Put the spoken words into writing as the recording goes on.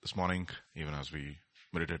This morning, even as we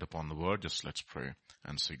meditate upon the word, just let's pray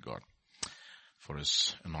and seek God for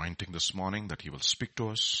his anointing this morning, that he will speak to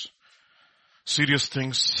us. Serious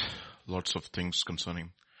things, lots of things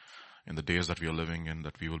concerning in the days that we are living in,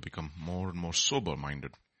 that we will become more and more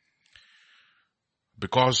sober-minded.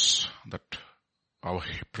 Because that our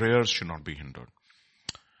prayers should not be hindered.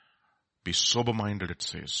 Be sober-minded, it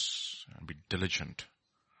says, and be diligent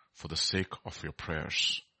for the sake of your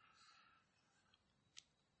prayers.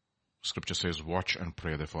 Scripture says, watch and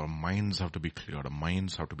pray. Therefore, our minds have to be cleared. Our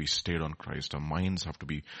minds have to be stayed on Christ. Our minds have to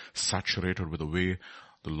be saturated with the way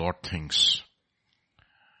the Lord thinks.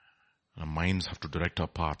 Our minds have to direct our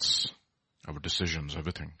paths, our decisions,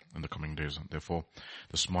 everything in the coming days. And therefore,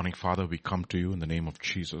 this morning, Father, we come to you in the name of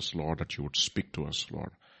Jesus, Lord, that you would speak to us, Lord.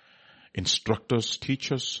 Instruct us,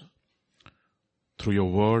 teach us through your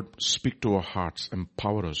word. Speak to our hearts.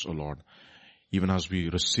 Empower us, O Lord. Even as we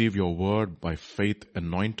receive your word by faith,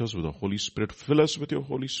 anoint us with the Holy Spirit. Fill us with your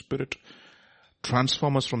Holy Spirit.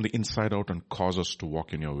 Transform us from the inside out and cause us to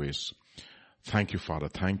walk in your ways. Thank you, Father.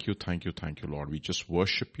 Thank you, Lord. We just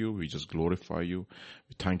worship you. We just glorify you.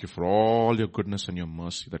 We thank you for all your goodness and your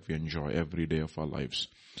mercy that we enjoy every day of our lives.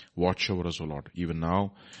 Watch over us, O Lord, even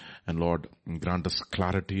now. And Lord, grant us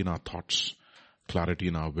clarity in our thoughts, clarity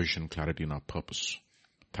in our vision, clarity in our purpose.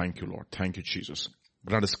 Thank you, Lord. Thank you, Jesus.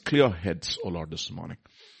 Grant us clear heads, O Lord, this morning.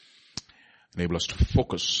 Enable us to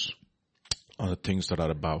focus on the things that are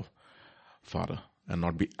above, Father, and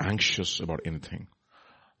not be anxious about anything.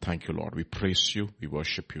 Thank you, Lord. We praise you. We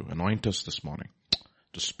worship you. Anoint us this morning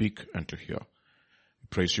to speak and to hear. We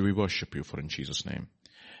praise you. We worship you, for in Jesus' name.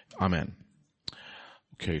 Amen.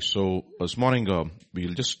 Okay, so this morning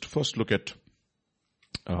we'll just first look at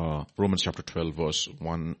Romans chapter 12, verse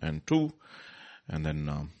 1 and 2, and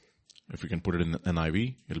then if we can put it in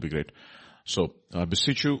NIV, it'll be great. So, I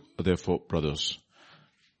beseech you, therefore, brothers,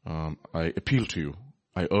 I appeal to you,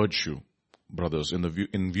 I urge you, brothers,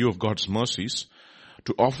 in view of God's mercies,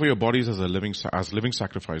 to offer your bodies as living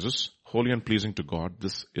sacrifices, holy and pleasing to God.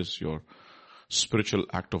 This is your spiritual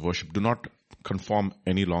act of worship. Do not conform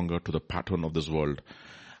any longer to the pattern of this world.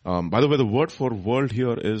 By the way, the word for world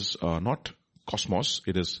here is not cosmos,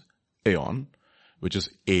 it is aeon, which is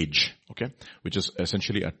age, okay? Which is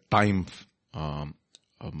essentially a time, a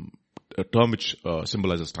term which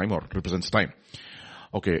symbolizes time or represents time.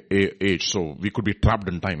 Okay, age. So we could be trapped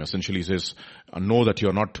in time. Essentially, it says, know that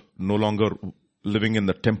you're no longer living in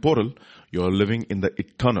the temporal, you're living in the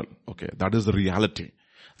eternal. Okay, that is the reality.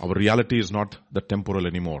 Our reality is not the temporal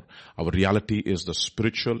anymore. Our reality is the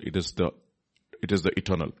spiritual, it is the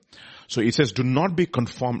eternal. So it says, do not be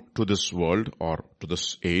conformed to this world or to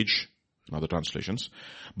this age, in other translations,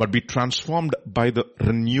 but be transformed by the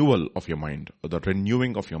renewal of your mind, or the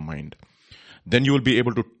renewing of your mind. Then you will be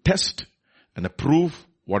able to test and approve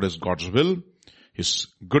what is God's will, his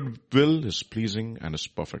good will, his pleasing, and his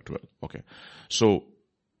perfect will. Okay. So,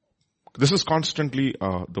 this is constantly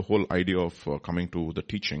the whole idea of coming to the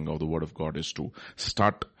teaching of the Word of God, is to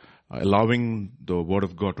start allowing the Word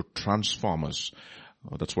of God to transform us.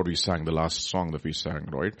 That's what we sang, the last song that we sang,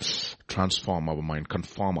 right? Transform our mind,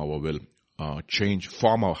 conform our will, change,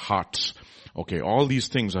 form our hearts. Okay, all these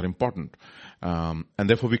things are important. And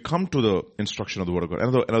therefore we come to the instruction of the Word of God.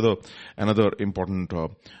 Another important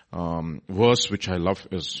verse which I love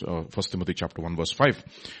is 1 Timothy chapter 1 verse 5,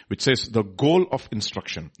 which says the goal of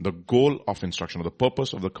instruction, or the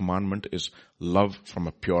purpose of the commandment is love from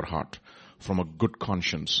a pure heart, from a good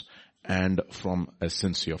conscience, and from a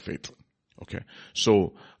sincere faith. Okay,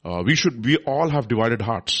 so we all have divided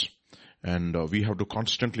hearts, and we have to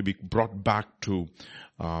constantly be brought back to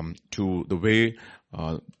the way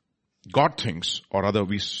God thinks, or rather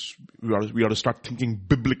we are to start thinking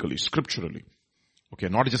biblically, scripturally. Okay,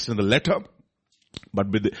 not just in the letter,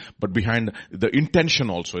 but behind the intention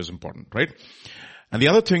also is important, right? And the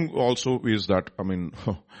other thing also is that, I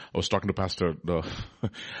was talking to Pastor,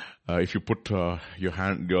 if you put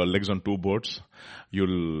your legs on two boards,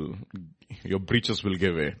 your breeches will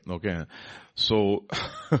give way. Okay, so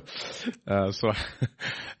it's an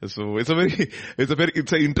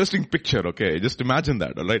interesting picture. Okay, just imagine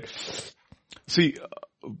that. All right. See,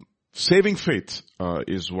 saving faith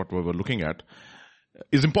is what we were looking at.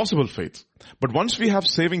 Is impossible faith, but once we have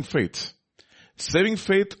saving faith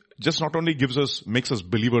just not only makes us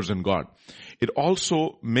believers in God, it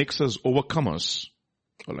also makes us overcomers.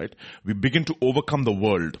 All right, we begin to overcome the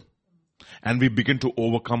world, and we begin to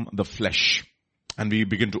overcome the flesh, and we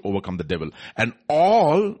begin to overcome the devil, and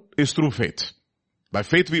all is through faith. By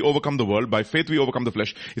faith we overcome the world. By faith we overcome the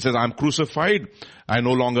flesh. He says, I am crucified. I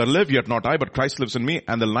no longer live, yet not I, but Christ lives in me.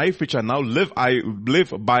 And the life which I now live, I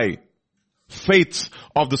live by Faith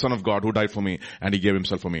of the Son of God who died for me and He gave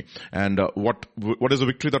Himself for me. And what is the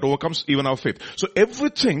victory that overcomes? Even our faith. So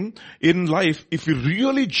everything in life, if we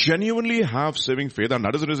really genuinely have saving faith, and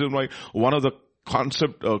that is the reason why one of the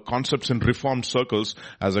concepts in reformed circles,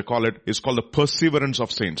 as I call it, is called the perseverance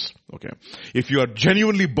of saints. Okay. If you are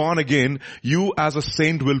genuinely born again, you as a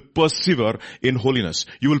saint will persevere in holiness.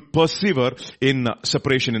 You will persevere in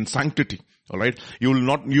separation, in sanctity. Alright? You will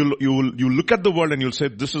look at the world and you'll say,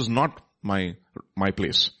 this is not my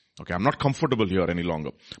place. Okay, I'm not comfortable here any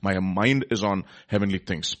longer. My mind is on heavenly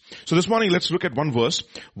things. So this morning, let's look at one verse.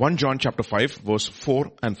 1 John chapter 5, verse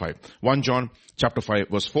 4 and 5. 1 John chapter 5,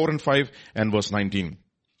 verse 4 and 5 and verse 19.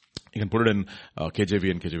 You can put it in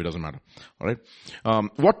KJV and KJV, doesn't matter. Alright.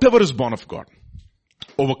 Whatever is born of God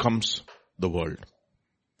overcomes the world.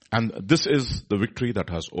 And this is the victory that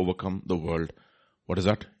has overcome the world. What is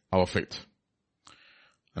that? Our faith.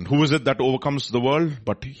 And who is it that overcomes the world?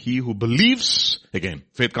 But he who believes, again,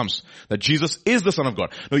 faith comes, that Jesus is the Son of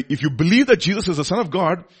God. Now, if you believe that Jesus is the Son of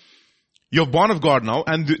God, you're born of God now,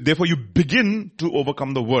 and therefore you begin to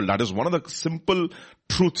overcome the world. That is one of the simple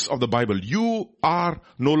truths of the Bible. You are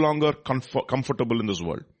no longer comfortable in this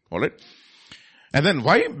world. Alright? And then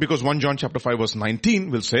why? Because 1 John chapter 5 verse 19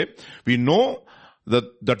 will say, we know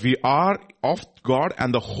that we are of God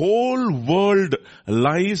and the whole world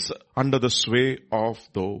lies under the sway of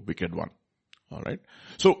the wicked one. Alright?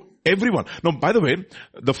 So everyone. Now by the way,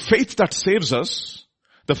 the faith that saves us,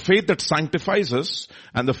 the faith that sanctifies us,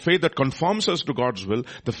 and the faith that conforms us to God's will,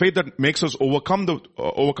 the faith that makes us overcome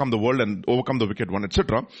the world and overcome the wicked one,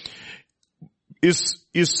 etc., is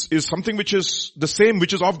something which is the same,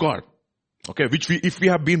 which is of God. Okay, if we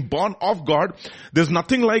have been born of God, there's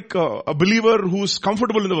nothing like a believer who's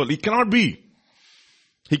comfortable in the world. He cannot be.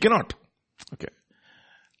 He cannot. Okay.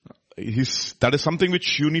 That is something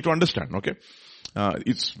which you need to understand, okay.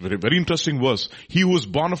 It's very, very interesting verse. He who is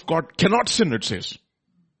born of God cannot sin, it says.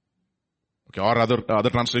 Okay, or other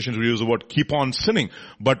translations we use the word keep on sinning.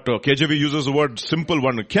 But KJV uses the word simple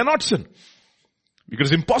one, cannot sin. Because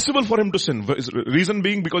it's impossible for him to sin. Reason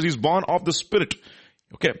being because he's born of the Spirit.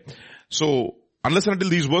 Okay. So, unless and until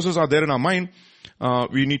these verses are there in our mind, we'll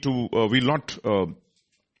really not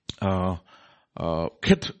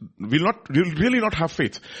have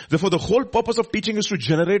faith. Therefore, the whole purpose of teaching is to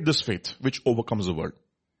generate this faith, which overcomes the world.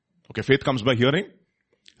 Okay, faith comes by hearing,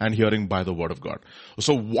 and hearing by the word of God.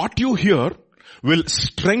 So, what you hear will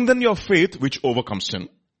strengthen your faith, which overcomes sin.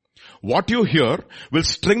 What you hear will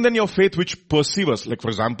strengthen your faith which perseveres. Like for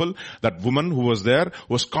example, that woman who was there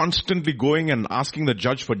was constantly going and asking the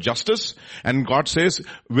judge for justice. And God says,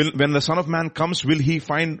 when the Son of Man comes, will He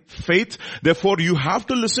find faith? Therefore, you have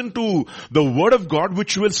to listen to the word of God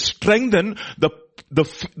which will strengthen the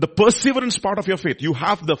perseverance part of your faith. You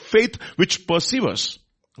have the faith which perseveres.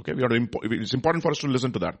 Okay, it's important for us to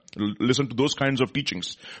listen to that. Listen to those kinds of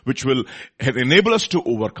teachings, which will enable us to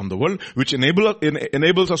overcome the world, which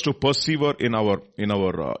enables us to persevere in our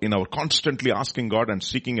constantly asking God and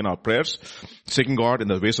seeking in our prayers, seeking God in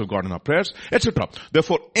the ways of God in our prayers, etc.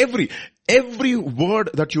 Therefore, every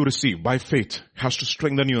word that you receive by faith has to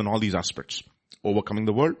strengthen you in all these aspects. Overcoming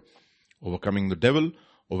the world, overcoming the devil,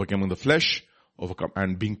 overcoming the flesh,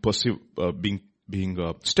 and being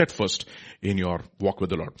steadfast in your walk with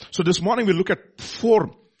the Lord. So this morning we look at 4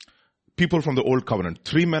 people from the old covenant,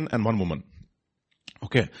 3 men and 1 woman.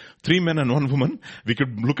 Okay, 3 men and 1 woman. We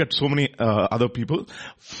could look at so many other people.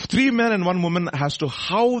 3 men and 1 woman as to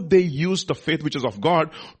how they used the faith which is of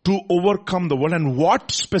God to overcome the world, and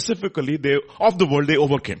what specifically of the world they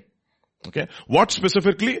overcame. Okay. What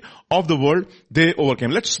specifically of the world they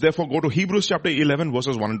overcame. Let's therefore go to Hebrews chapter 11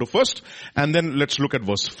 verses 1 and 2 first, and then let's look at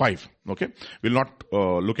verse 5. Okay. We'll not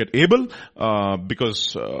look at Abel,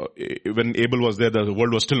 because when Abel was there, the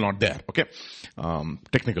world was still not there. Okay.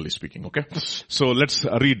 Technically speaking. Okay. So let's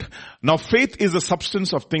read. Now faith is the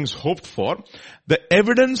substance of things hoped for, the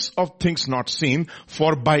evidence of things not seen,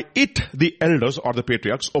 for by it the elders or the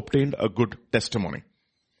patriarchs obtained a good testimony.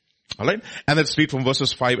 Alright? And let's read from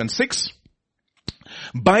verses 5 and 6.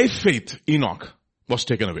 By faith, Enoch was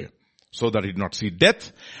taken away, so that he did not see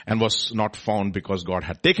death, and was not found because God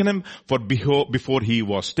had taken him. For before he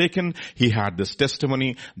was taken, he had this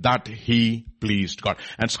testimony that he pleased God.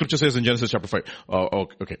 And scripture says in Genesis chapter 5,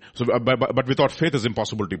 okay. So, but without faith it's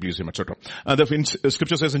impossible to please him, etc. And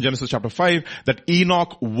scripture says in Genesis chapter 5 that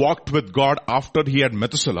Enoch walked with God after he had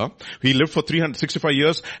Methuselah. He lived for 365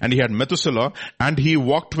 years and he had Methuselah, and he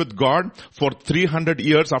walked with God for 300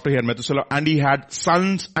 years after he had Methuselah, and he had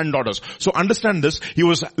sons and daughters. So understand this, he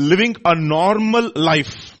was living a normal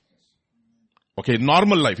life. Okay,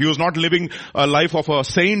 normal life. He was not living a life of a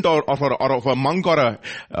saint or of a monk or a,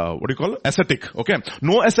 ascetic. Okay.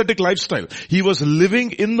 No ascetic lifestyle. He was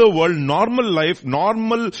living in the world, normal life,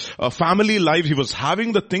 normal family life. He was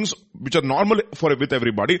having the things which are normal with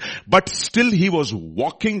everybody, but still he was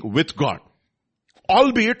walking with God.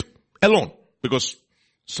 Albeit alone. Because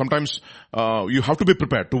sometimes, you have to be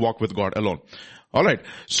prepared to walk with God alone. Alright.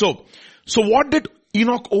 So what did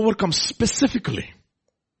Enoch overcome specifically?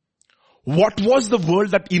 What was the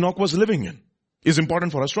world that Enoch was living in? Is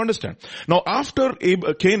important for us to understand. Now, after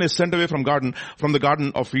Cain is sent away from the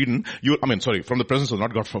Garden of Eden, from the presence of,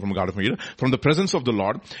 not God, from the Garden of Eden, from the presence of the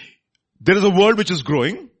Lord, there is a world which is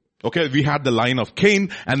growing. Okay, we had the line of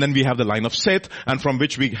Cain, and then we have the line of Seth, and from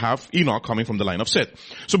which we have Enoch coming from the line of Seth.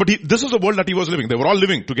 So, this is the world that he was living. They were all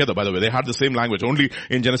living together, by the way. They had the same language. Only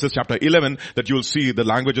in Genesis chapter 11 that you will see the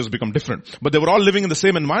languages become different. But they were all living in the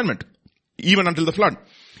same environment, even until the flood.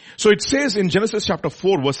 So it says in Genesis chapter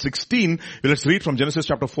 4 verse 16, let's read from Genesis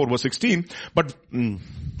chapter 4 verse 16,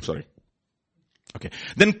 Okay.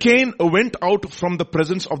 Then Cain went out from the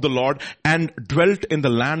presence of the Lord and dwelt in the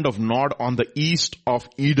land of Nod on the east of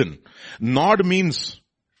Eden. Nod means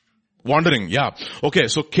wandering, yeah. Okay,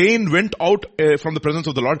 so Cain went out from the presence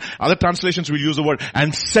of the Lord. Other translations will use the word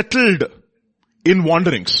and settled in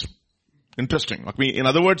wanderings. Interesting. In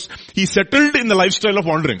other words, he settled in the lifestyle of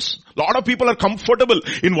wanderings. A lot of people are comfortable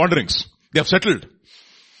in wanderings. They have settled.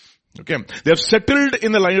 Okay. They have settled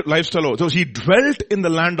in the lifestyle. So he dwelt in the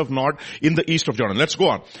land of Nod in the east of Jordan. Let's go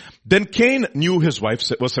on. Then Cain knew his wife,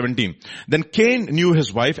 verse 17. Then Cain knew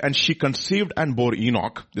his wife and she conceived and bore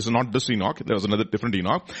Enoch. This is not this Enoch. There was another different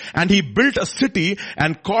Enoch. And he built a city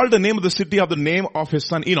and called the name of the city of the name of his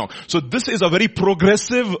son Enoch. So this is a very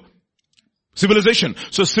progressive civilization.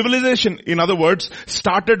 So civilization, in other words,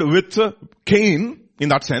 started with Cain in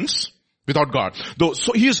that sense. Without God.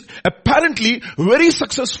 So he is apparently very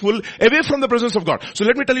successful away from the presence of God. So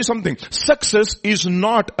let me tell you something. Success is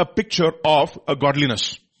not a picture of a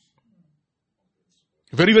godliness.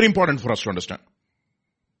 Very, very important for us to understand.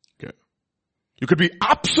 Okay. You could be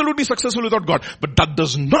absolutely successful without God, but that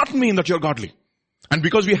does not mean that you're godly. And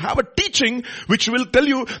because we have a teaching which will tell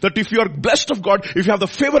you that if you are blessed of God, if you have the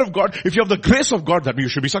favor of God, if you have the grace of God, that you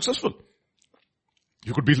should be successful.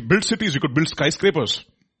 You could build cities, you could build skyscrapers.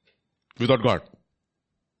 Without God.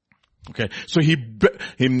 Okay. So he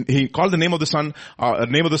called the name of the son,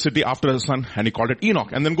 name of the city after his son, and he called it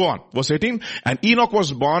Enoch. And then go on. Verse 18. And Enoch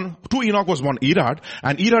was born, to Enoch was born Irad,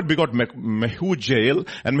 and Irad begot Mehujael,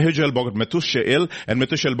 and Mehujael begot Methushael, and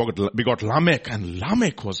Methushael begot Lamech, and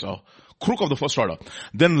Lamech was a crook of the first order.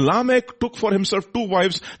 Then Lamech took for himself two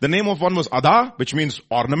wives. The name of one was Ada, which means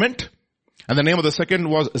ornament, and the name of the second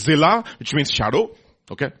was Zillah, which means shadow.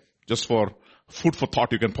 Okay. Just for food for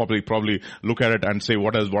thought, you can probably look at it and say,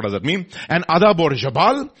 what does that mean? And Ada bore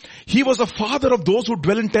Jabal. He was the father of those who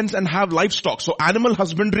dwell in tents and have livestock. So animal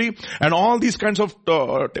husbandry and all these kinds of,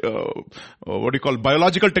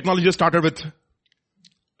 biological technology started with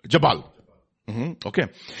Jabal. Okay.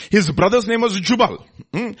 His brother's name was Jubal.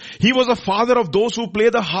 He was the father of those who play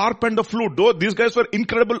the harp and the flute. These guys were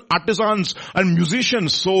incredible artisans and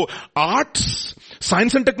musicians. So arts,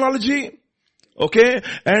 science and technology, okay,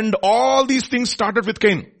 and all these things started with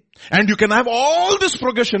Cain. And you can have all this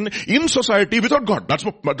progression in society without God.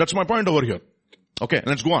 That's my point over here. Okay,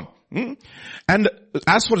 let's go on. And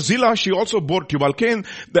as for Zillah, she also bore Tubal-Cain,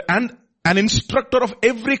 and an instructor of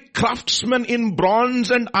every craftsman in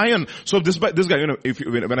bronze and iron. So this guy,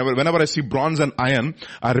 whenever I see bronze and iron,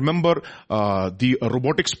 I remember the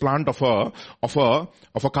robotics plant of a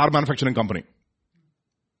car manufacturing company.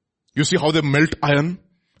 You see how they melt iron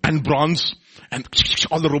and bronze, and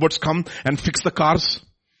all the robots come and fix the cars.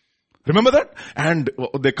 Remember that? And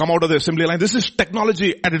they come out of the assembly line. This is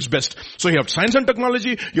technology at its best. So you have science and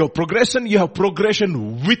technology, you have progression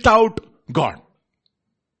without God.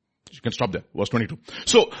 You can stop there. Verse 22.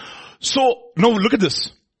 So now look at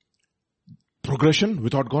this. Progression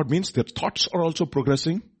without God means their thoughts are also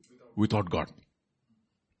progressing without God.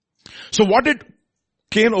 So what did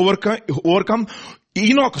Cain overcome?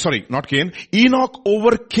 Enoch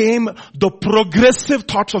overcame the progressive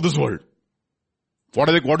thoughts of this world. What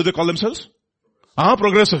do they call themselves?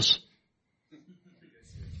 Progressives.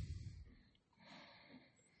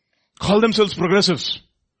 Call themselves progressives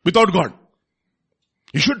without God.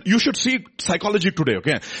 You should see psychology today,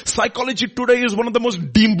 okay? Psychology today is one of the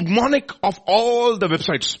most demonic of all the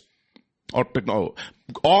websites.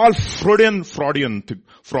 All fraud,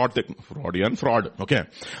 okay?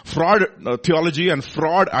 Fraud theology and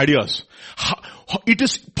fraud ideas. It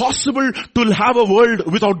is possible to have a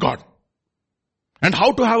world without God. And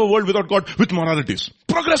how to have a world without God? With moralities.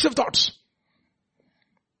 Progressive thoughts.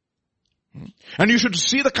 And you should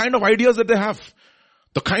see the kind of ideas that they have.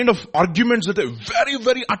 The kind of arguments that they're very,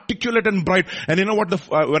 very articulate and bright. And you know what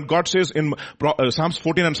when God says in Psalms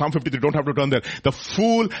 14 and Psalm 53, don't have to turn there. The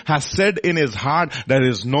fool has said in his heart, there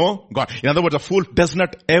is no God. In other words, a fool does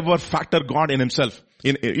not ever factor God in himself.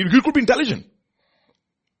 He could be intelligent.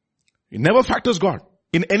 He never factors God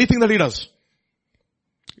in anything that he does.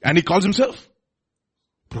 And he calls himself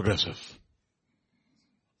progressive.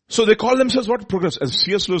 So they call themselves what? Progress. As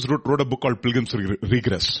C.S. Lewis wrote a book called Pilgrim's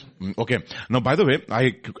Regress. Okay. Now, by the way,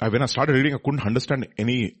 when I started reading, I couldn't understand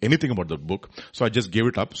anything about that book. So I just gave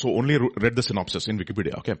it up. So only read the synopsis in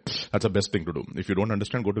Wikipedia. Okay. That's the best thing to do. If you don't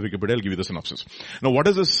understand, go to Wikipedia. I'll give you the synopsis. Now, what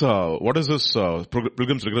is this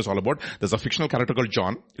Pilgrim's Regress all about? There's a fictional character called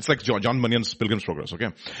John. It's like John Bunyan's Pilgrim's Progress. Okay.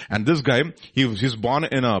 And this guy, he's born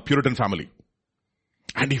in a Puritan family.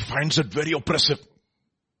 And he finds it very oppressive.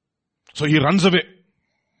 So he runs away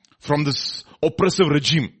from this oppressive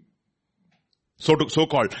regime,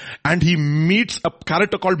 so-called. And he meets a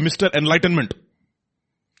character called Mr. Enlightenment,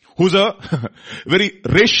 who's a very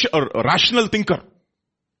rational thinker.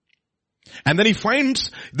 And then he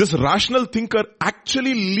finds this rational thinker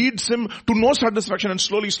actually leads him to no satisfaction, and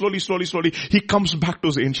slowly, he comes back to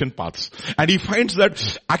his ancient paths. And he finds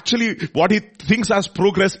that actually what he thinks as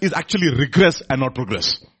progress is actually regress and not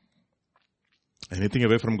progress. Anything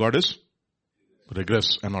away from God is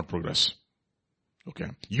regress and not progress. Okay.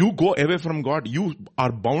 You go away from God, you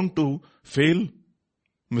are bound to fail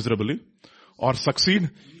miserably or succeed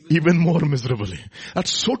even more miserably.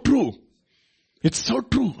 That's so true. It's so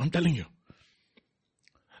true, I'm telling you.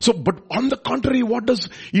 So, but on the contrary, what does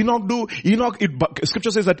Enoch do?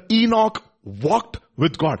 Scripture says that Enoch walked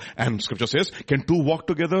with God. And scripture says, can two walk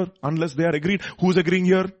together unless they are agreed? Who's agreeing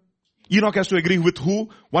here? Enoch has to agree with who?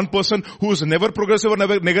 One person who is never progressive or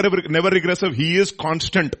never regressive. He is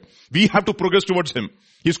constant. We have to progress towards him.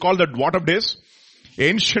 He's called the what of days?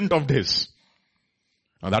 Ancient of days.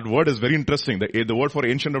 Now that word is very interesting. The word for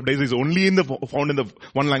ancient of days is only found in the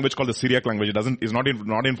one language called the Syriac language. Is not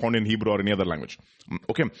found in Hebrew or any other language.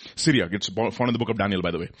 Okay. Syriac. It's found in the book of Daniel,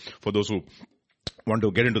 by the way. For those who want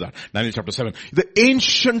to get into that. Daniel chapter 7. The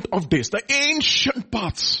ancient of days. The ancient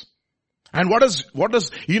paths. And what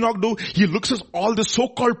does Enoch do? He looks at all the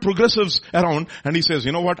so-called progressives around and he says,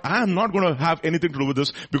 you know what? I am not going to have anything to do with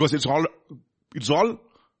this because it's all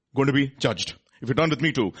going to be judged. If you turn with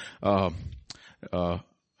me to,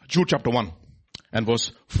 Jude chapter 1 and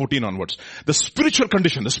verse 14 onwards. The spiritual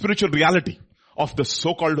condition, the spiritual reality of the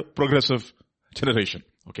so-called progressive generation.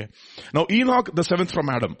 Okay. Now Enoch, the seventh from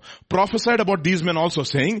Adam, prophesied about these men also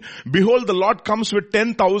saying, behold, the Lord comes with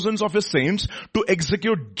 10,000s of his saints to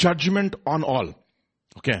execute judgment on all.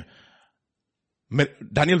 Okay.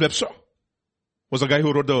 Daniel Webster was the guy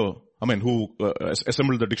who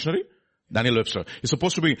assembled the dictionary. Daniel Webster. He's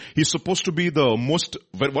supposed to be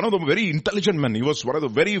one of the very intelligent men. He was one of the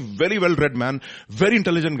very, very well-read man, very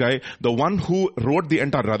intelligent guy, the one who put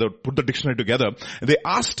the dictionary together. They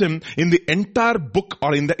asked him in the entire book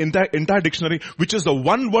or in the entire dictionary, which is the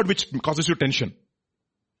one word which causes you tension?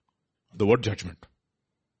 The word judgment.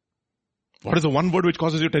 What is the one word which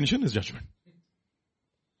causes you tension? Is judgment.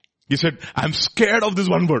 He said, I'm scared of this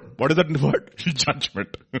one word. What is that word?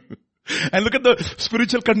 Judgment. And look at the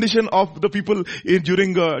spiritual condition of the people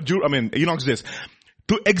during Enoch's days.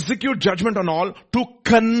 To execute judgment on all, to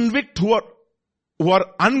convict who are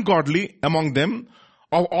ungodly among them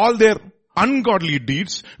of all their ungodly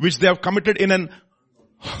deeds which they have committed in an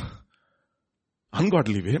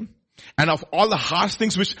ungodly way, and of all the harsh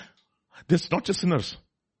things which, there's not just sinners,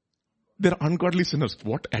 they're ungodly sinners.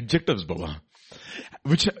 What adjectives, Baba?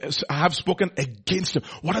 Which have spoken against him.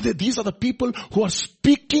 What are they? These are the people who are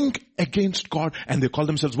speaking against God, and they call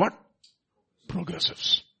themselves what?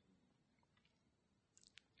 Progressives.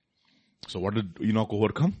 So what did Enoch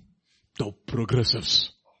overcome? The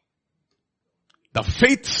progressives. The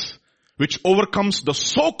faith which overcomes the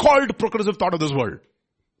so-called progressive thought of this world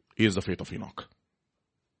is the faith of Enoch.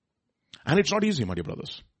 And it's not easy, my dear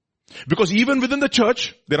brothers. Because even within the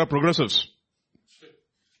church, there are progressives.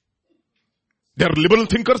 They are liberal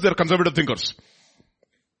thinkers, they are conservative thinkers.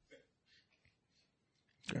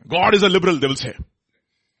 God is a liberal, they will say.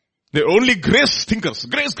 They are only grace thinkers.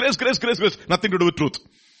 Grace. Nothing to do with truth.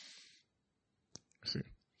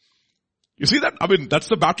 You see that? That's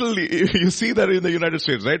the battle. You see that in the United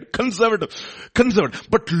States, right? Conservative.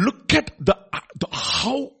 But look at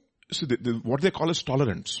what they call as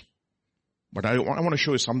tolerance. But I want to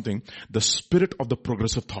show you something. The spirit of the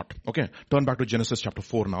progressive thought. Okay. Turn back to Genesis chapter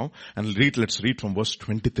 4 now and let's read from verse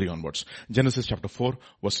 23 onwards. Genesis chapter 4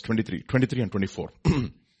 verse 23 and 24.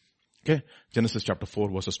 Okay. Genesis chapter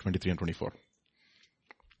 4 verses 23 and 24.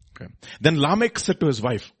 Okay. Then Lamech said to his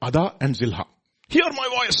wife, Ada and Zilha, hear my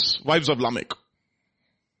voice, wives of Lamech.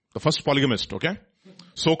 The first polygamist, okay?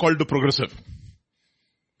 So-called the progressive.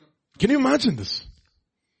 Can you imagine this?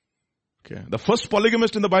 Okay. The first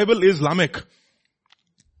polygamist in the Bible is Lamech.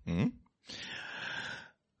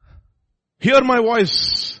 Hear my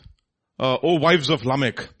voice, O wives of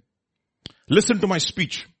Lamech. Listen to my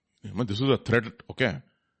speech. This is a threat, okay?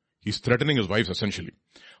 He's threatening his wives essentially.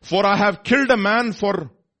 For I have killed a man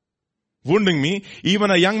for wounding me,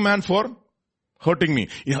 even a young man for hurting me.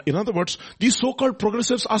 In other words, these so-called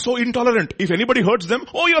progressives are so intolerant. If anybody hurts them,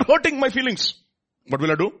 oh, you're hurting my feelings. What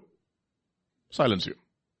will I do? Silence you.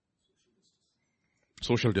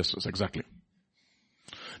 Social justice, exactly.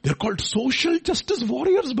 They're called social justice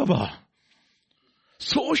warriors, Baba.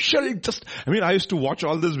 Social justice. I used to watch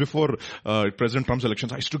all this before President Trump's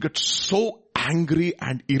elections. I used to get so angry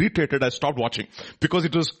and irritated. I stopped watching because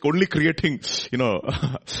it was only creating,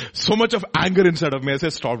 so much of anger inside of me. I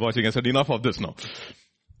said, stop watching. I said, enough of this now.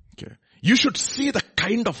 Okay. You should see the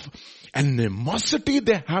kind of animosity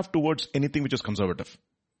they have towards anything which is conservative.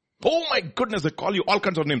 Oh my goodness, they call you all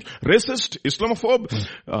kinds of names. Racist, Islamophobe,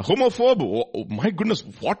 homophobe. Oh my goodness,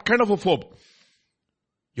 what kind of a phobe?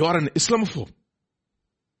 You are an Islamophobe.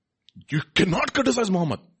 You cannot criticize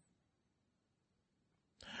Muhammad.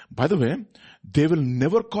 By the way, they will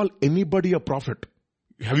never call anybody a prophet.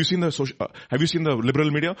 Have you seen the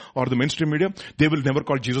liberal media or the mainstream media? They will never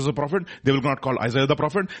call Jesus a prophet. They will not call Isaiah the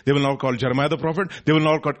prophet. They will not call Jeremiah the prophet. They will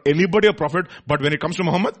not call anybody a prophet. But when it comes to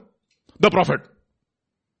Muhammad, the prophet.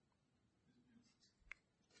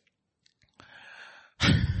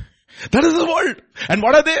 That is the world. And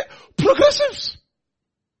what are they? Progressives.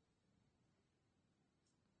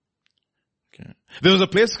 Okay. There was a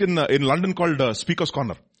place in London called Speaker's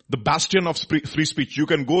Corner. The bastion of free speech. You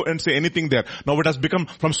can go and say anything there. Now it has become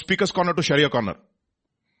from Speaker's Corner to Sharia Corner.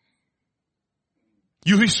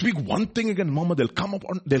 You speak one thing against Muhammad,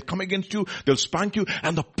 they'll come against you, they'll spank you,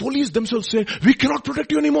 and the police themselves say, we cannot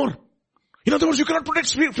protect you anymore. In other words, you cannot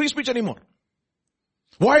protect free speech anymore.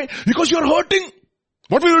 Why? Because you're hurting.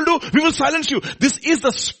 What we will do? We will silence you. This is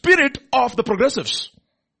the spirit of the progressives.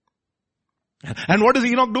 And what does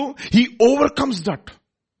Enoch do? He overcomes that.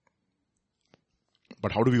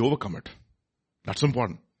 But how do we overcome it? That's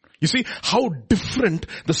important. You see how different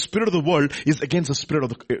the spirit of the world is against the spirit of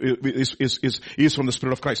the, is from the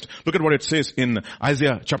spirit of Christ. Look at what it says in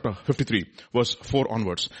Isaiah chapter 53 verse 4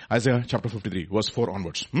 onwards. Isaiah chapter 53 verse 4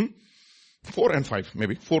 onwards. 4 and 5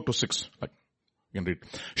 maybe. 4 to 6. Like, you can read.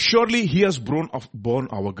 Surely he has borne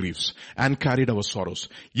our griefs and carried our sorrows.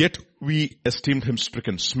 Yet we esteemed him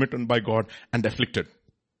stricken, smitten by God and afflicted.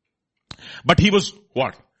 But he was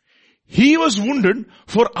what? He was wounded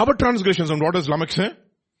for our transgressions. And what does Lamech say?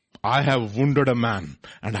 I have wounded a man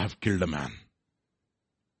and I have killed a man.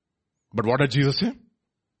 But what did Jesus say?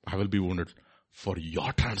 I will be wounded for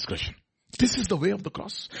your transgression. This is the way of the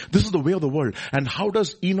cross. This is the way of the world. And how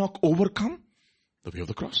does Enoch overcome? The way of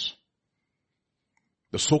the cross.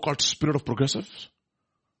 The so-called spirit of progressives.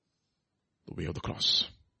 The way of the cross.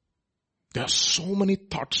 There are so many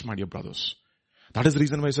thoughts, my dear brothers. That is the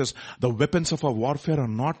reason why it says, the weapons of our warfare are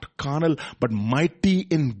not carnal, but mighty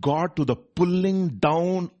in God to the pulling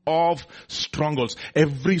down of strongholds.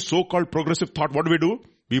 Every so-called progressive thought, what do?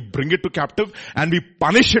 We bring it to captive and we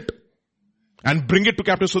punish it. And bring it to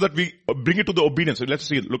captive so that we bring it to the obedience. So let's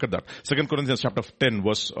see, look at that. 2 Corinthians chapter 10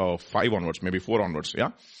 verse 5 onwards, maybe 4 onwards, yeah?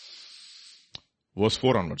 Verse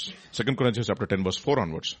 4 onwards. 2 Corinthians chapter 10 verse 4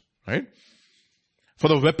 onwards, right? For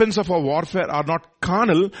the weapons of our warfare are not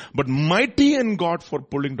carnal, but mighty in God for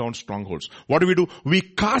pulling down strongholds. What do? We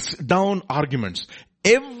cast down arguments.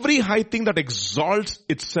 Every high thing that exalts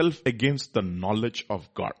itself against the knowledge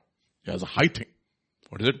of God. There's a high thing.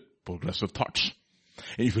 What is it? Progressive thoughts.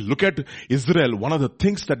 And if you look at Israel, one of the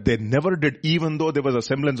things that they never did, even though there was a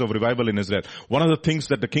semblance of revival in Israel, one of the things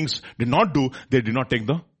that the kings did not do, they did not take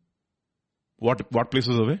the what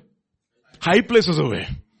places away? High places away.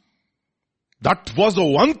 That was the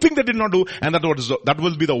one thing they did not do, and that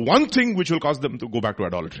will be the one thing which will cause them to go back to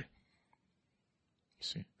idolatry.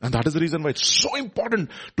 See? And that is the reason why it's so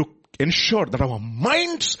important to ensure that our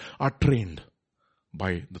minds are trained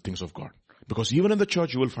by the things of God. Because even in the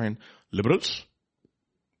church you will find liberals,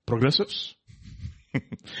 progressives,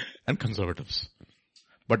 and conservatives.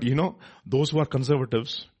 But those who are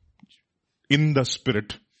conservatives in the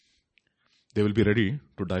spirit, they will be ready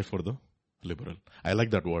to die for the liberal. I like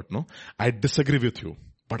that word, no? I disagree with you,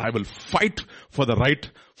 but I will fight for the right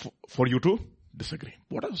for you to disagree.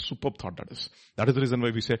 What a superb thought that is. That is the reason why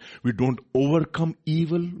we say we don't overcome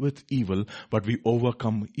evil with evil, but we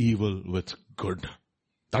overcome evil with good.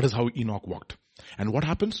 That is how Enoch walked. And what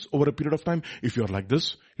happens over a period of time? If you're like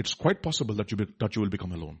this, it's quite possible that you will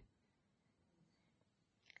become alone.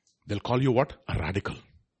 They'll call you what? A radical.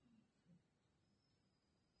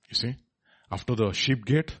 You see? After the sheep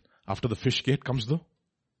gate, after the fish gate comes the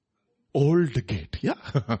old gate. Yeah.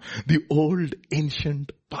 The old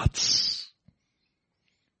ancient paths.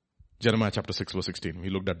 Jeremiah chapter 6 verse 16. We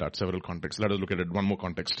looked at that, several contexts. Let us look at it. One more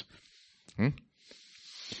context.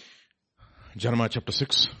 Jeremiah chapter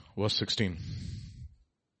 6 verse 16.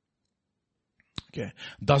 Okay.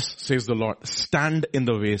 Thus says the Lord, stand in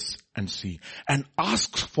the ways and see, and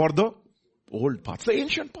ask for the old paths, the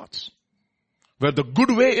ancient paths, where the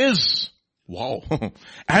good way is. Wow.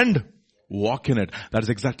 And walk in it. That is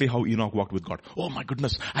exactly how Enoch walked with God. Oh my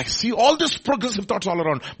goodness. I see all these progressive thoughts all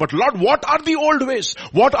around. But Lord, what are the old ways?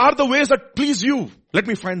 What are the ways that please you? Let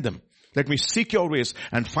me find them. Let me seek your ways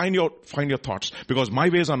and find your thoughts. Because my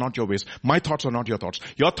ways are not your ways. My thoughts are not your thoughts.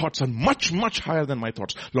 Your thoughts are much, much higher than my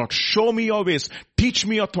thoughts. Lord, show me your ways. Teach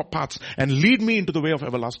me your paths and lead me into the way of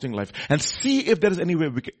everlasting life. And see if there is any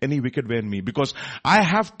wicked way in me. Because I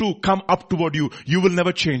have to come up toward you. You will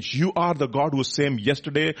never change. You are the God who is same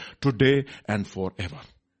yesterday, today, and forever.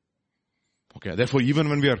 Okay, therefore even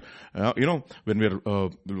when we are, when we are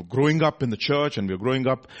growing up in the church and we are growing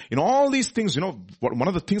up in all these things, one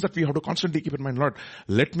of the things that we have to constantly keep in mind, Lord,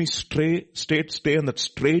 let me stay on that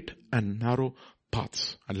straight and narrow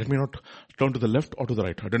paths. And let me not turn to the left or to the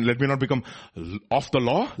right. And let me not become off the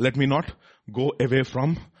law. Let me not go away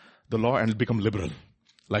from the law and become liberal.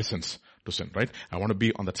 License to sin, right? I want to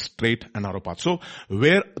be on that straight and narrow path. So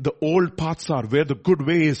where the old paths are, where the good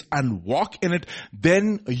way is, and walk in it,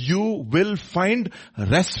 then you will find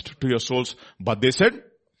rest to your souls. But they said,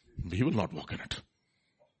 we will not walk in it.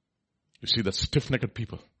 You see the stiff-necked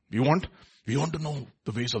people. We want to know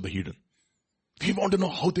the ways of the heathen. We want to know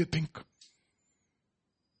how they think.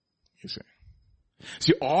 You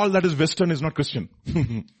see, all that is Western is not Christian.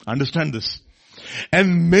 Understand this.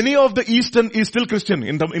 And many of the Eastern is still Christian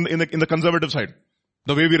in the conservative side.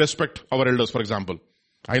 The way we respect our elders, for example.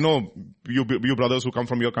 I know you brothers who come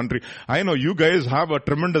from your country. I know you guys have a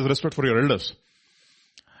tremendous respect for your elders.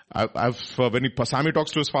 When Sammy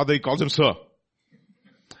talks to his father, he calls him sir.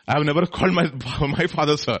 I have never called my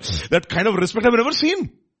father sir. That kind of respect I've never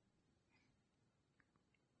seen.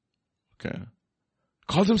 Okay.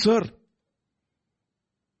 Calls him sir.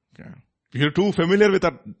 Okay. You're too familiar with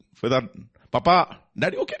that Papa,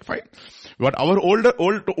 Daddy, okay, fine. But our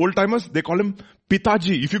old timers, they call him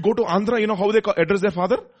Pitaji. If you go to Andhra, you know how they address their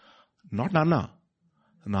father? Not Nana.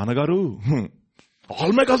 Nanagaru.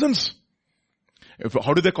 All my cousins.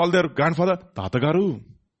 How do they call their grandfather? Tatagaru.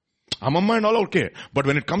 Amamma and all okay. But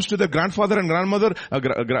when it comes to their grandfather and grandmother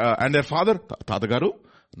and their father, Tatagaru,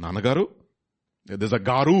 Nanagaru, there's a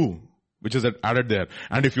Garu which is added there.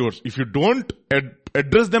 And if you don't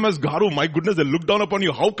address them as Garu, my goodness, they look down upon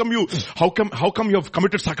you. How come you have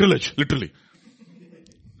committed sacrilege? Literally.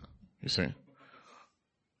 You see.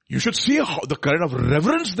 You should see the kind of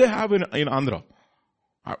reverence they have in Andhra.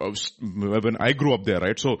 When I grew up there,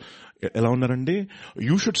 right? So,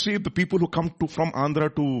 you should see the people who come from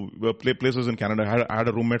Andhra to places in Canada. I had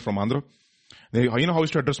a roommate from Andhra. You know how he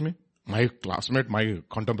used to address me? My classmate, my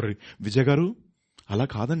contemporary. Vijay Garu, ala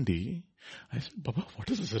kadandi. I said, Baba, what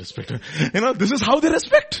is this respect? This is how they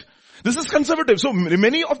respect. This is conservative. So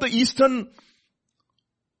many of the Eastern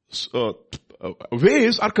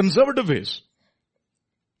ways are conservative ways.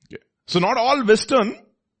 Okay. So not all Western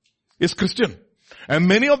is Christian. And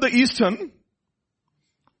many of the Eastern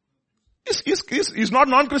is not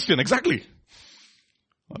non-Christian. Exactly.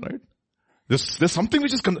 Alright. There's something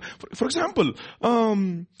which is, for example,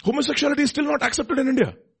 homosexuality is still not accepted in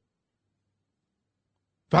India.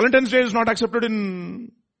 Valentine's Day is not accepted in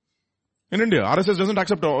India. RSS doesn't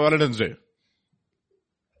accept Valentine's Day.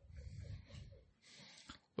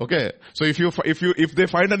 Okay. So if they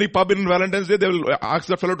find any pub in Valentine's Day, they will ask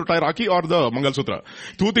the fellow to tie Rakhi or the Mangal Sutra.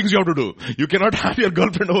 Two things you have to do. You cannot have your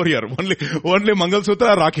girlfriend over here. Only Mangal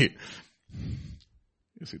Sutra or Rakhi.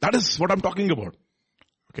 You see, that is what I'm talking about.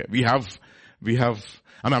 Okay.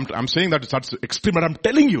 I'm saying that it's extreme, but I'm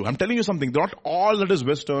telling you something. Not all that is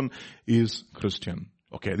Western is Christian.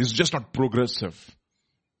 Okay, this is just not progressive.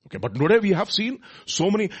 Okay, but today we have seen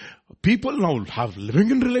so many people now live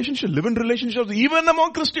in relationships, even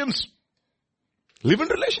among Christians. Live in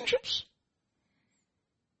relationships.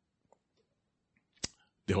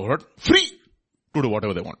 They are free to do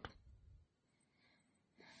whatever they want.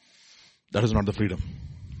 That is not the freedom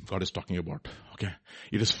God is talking about. Okay,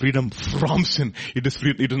 it is freedom from sin. It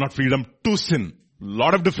is not freedom to sin.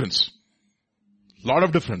 Lot of difference.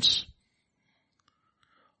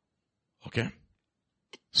 Okay.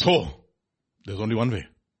 So, There's only one way.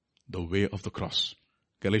 The way of the cross.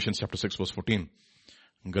 Galatians chapter 6 verse 14.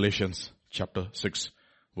 Galatians chapter 6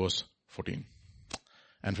 verse 14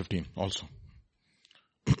 and 15 also.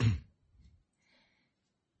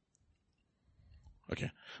 Okay.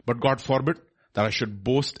 But God forbid that I should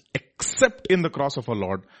boast except in the cross of our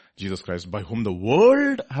Lord Jesus Christ, by whom the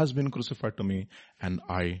world has been crucified to me and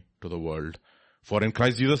I to the world. For in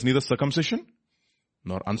Christ Jesus neither circumcision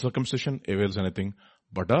nor uncircumcision avails anything,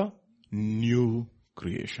 but a new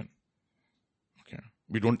creation. Okay.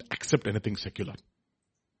 We don't accept anything secular.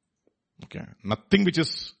 Okay. Nothing which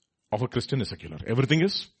is of a Christian is secular. Everything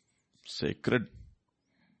is sacred.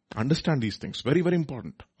 Understand these things. Very, very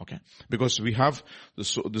important. Okay. Because we have,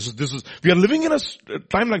 we are living in a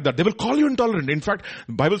time like that. They will call you intolerant. In fact,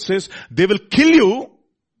 the Bible says they will kill you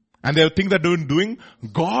and they will think that they're doing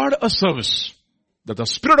God a service. That the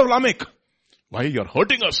spirit of Lamech. Why? You're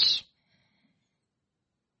hurting us.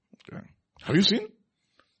 Okay. Have you seen?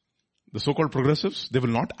 The so-called progressives, they will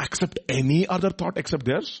not accept any other thought except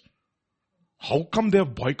theirs. How come they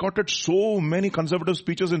have boycotted so many conservative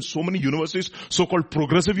speeches in so many universities, so-called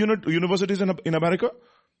progressive universities in America?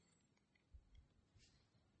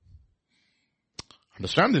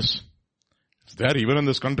 Understand this. It's there even in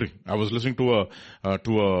this country. I was listening to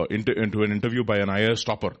an interview by an IAS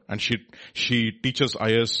topper, and she teaches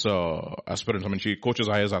IAS aspirants. I mean, she coaches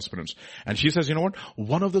IAS aspirants, and she says, you know what?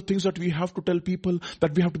 One of the things that we have to tell people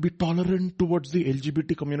that we have to be tolerant towards the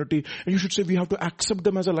LGBT community, and you should say we have to accept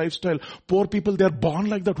them as a lifestyle. Poor people, they are born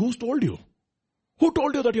like that. Who's told you? Who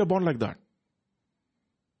told you that you're born like that?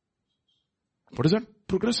 What is that?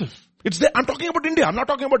 Progressive. It's there. I'm talking about India. I'm not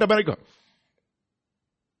talking about America.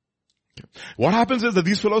 What happens is that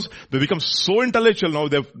these fellows, they become so intellectual now,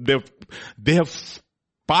 they have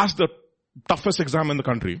passed the toughest exam in the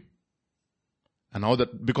country. And now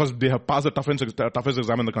that, because they have passed the toughest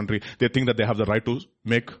exam in the country, they think that they have the right to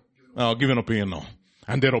give an opinion now.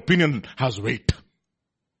 And their opinion has weight.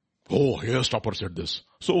 Oh, here's topper said this.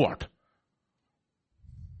 So what?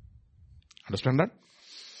 Understand that?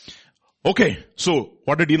 Okay, so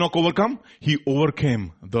what did Enoch overcome? He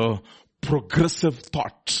overcame the progressive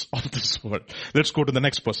thoughts of this world. Let's go to the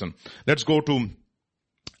next person. Let's go to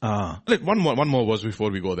one more verse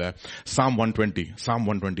before we go there. Psalm 120. Psalm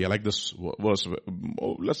 120. I like this verse.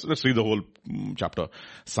 Let's read the whole chapter.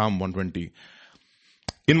 Psalm 120.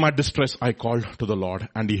 In my distress I called to the Lord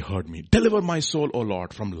and he heard me. Deliver my soul, O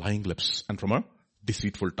Lord, from lying lips and from a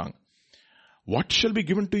deceitful tongue. What shall be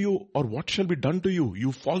given to you, or what shall be done to you,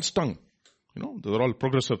 you false tongue? You know, those are all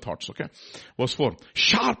progressive thoughts, okay? Verse 4.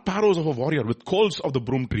 Sharp arrows of a warrior with coals of the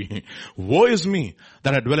broom tree. Woe is me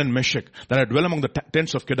that I dwell in Meshech, that I dwell among the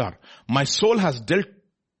tents of Kedar. My soul has dwelt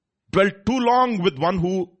too long with one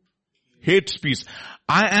who hates peace.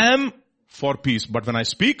 I am for peace, but when I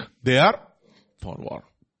speak, they are for war.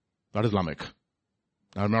 That is Lamech.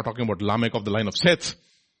 Now, I'm not talking about Lamech of the line of Seth,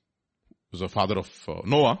 who was the father of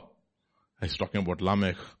Noah. He's talking about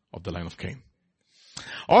Lamech of the line of Cain.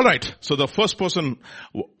 Alright, so the first person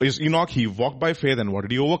is Enoch. He walked by faith, and what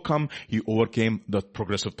did he overcome? He overcame the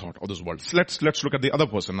progressive thought of this world. So let's look at the other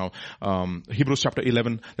person now. Hebrews chapter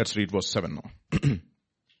 11, let's read verse 7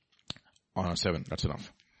 now. 7, that's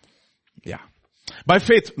enough. Yeah. By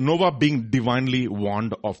faith, Noah, being divinely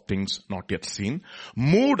warned of things not yet seen,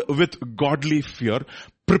 moved with godly fear,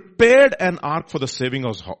 prepared an ark for the saving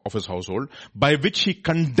of his household, by which he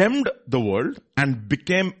condemned the world and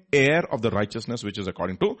became heir of the righteousness which is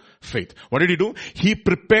according to faith. What did he do? He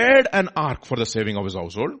prepared an ark for the saving of his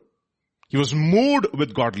household. He was moved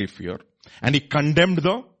with godly fear and he condemned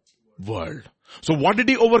the world. So what did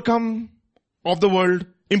he overcome of the world?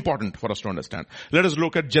 Important for us to understand. Let us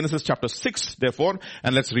look at Genesis chapter 6, therefore,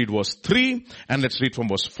 and let's read verse 3 and let's read from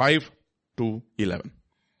verse 5 to 11.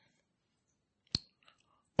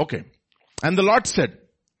 Okay. And the Lord said,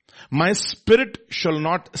 my spirit shall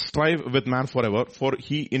not strive with man forever, for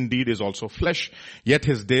he indeed is also flesh, yet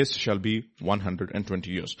his days shall be 120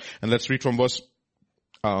 years. And let's read from verse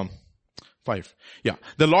 5. Yeah.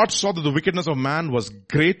 The Lord saw that the wickedness of man was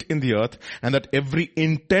great in the earth, and that every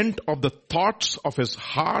intent of the thoughts of his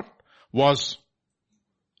heart was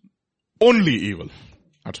only evil.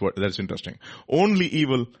 That's interesting. Only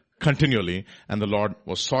evil continually, and the Lord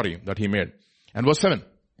was sorry that he made. And verse 7.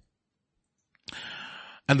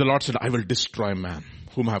 And the Lord said, I will destroy man,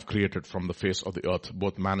 whom I have created from the face of the earth,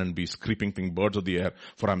 both man and beast, creeping thing, birds of the air,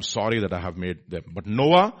 for I am sorry that I have made them. But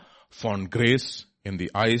Noah found grace in the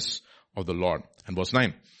eyes of the Lord. And verse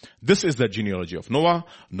 9. This is the genealogy of Noah.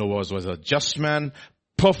 Noah was a just man,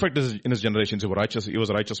 perfect in his generations. He was righteous. He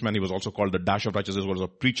was a righteous man. He was also called the dash of righteousness. He was a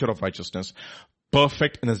preacher of righteousness.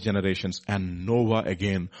 Perfect in his generations. And Noah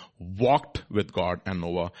again walked with God, and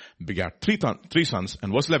Noah begat three sons.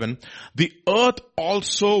 And verse 11, the earth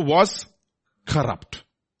also was corrupt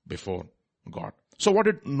before God. So what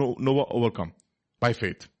did Noah overcome? By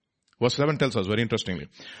faith. Verse 11 tells us very interestingly,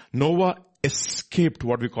 Noah escaped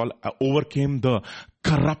what we call, overcame the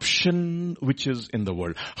corruption which is in the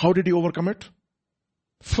world. How did he overcome it?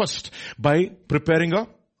 First, by preparing a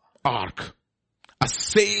ark. A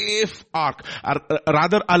safe ark.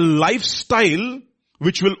 Rather a lifestyle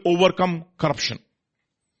which will overcome corruption.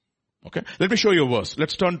 Okay. Let me show you a verse.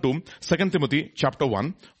 Let's turn to 2 Timothy chapter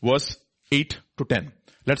 1 verse 8 to 10.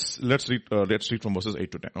 Let's read from verses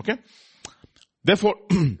 8 to 10. Okay. Therefore,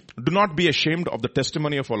 do not be ashamed of the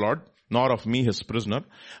testimony of our Lord, nor of me his prisoner,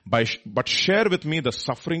 but share with me the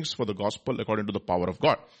sufferings for the gospel according to the power of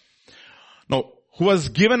God. Now, who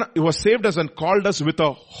was saved us and called us with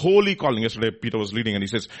a holy calling. Yesterday Peter was leading and he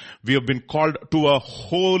says, we have been called to a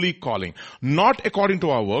holy calling. Not according to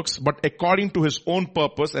our works, but according to his own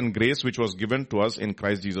purpose and grace which was given to us in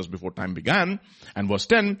Christ Jesus before time began. And verse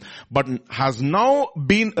 10, but has now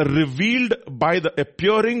been revealed by the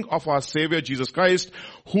appearing of our Savior Jesus Christ,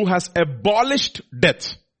 who has abolished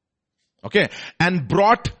death. Okay. And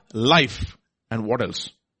brought life. And what else?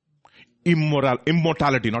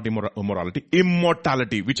 Immortality, not immorality,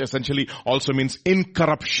 immortality, which essentially also means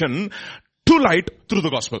incorruption, to light through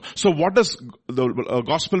the gospel. So what does the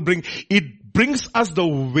gospel bring? It brings us the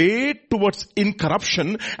way towards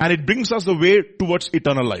incorruption, and it brings us the way towards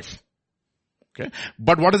eternal life. Okay.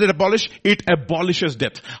 But what does it abolish? It abolishes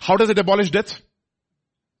death. How does it abolish death?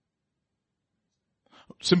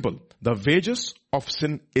 Simple. The wages of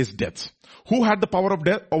sin is death. Who had the power of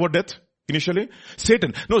death over death? Initially,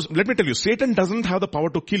 Satan. No, let me tell you, Satan doesn't have the power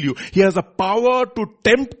to kill you. He has the power to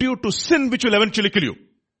tempt you to sin, which will eventually kill you.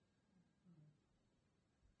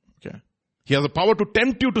 Okay. He has the power to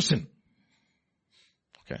tempt you to sin.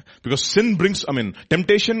 Okay. Because sin brings,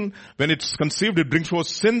 temptation, when it's conceived, it brings forth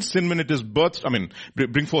sin. Sin, when it is birthed,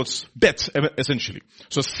 bring forth death, essentially.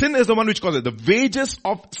 So sin is the one which causes it. The wages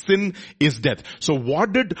of sin is death. So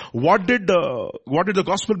what did the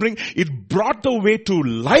gospel bring? It brought the way to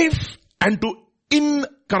life and to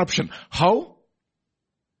incorruption. How?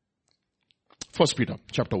 1 Peter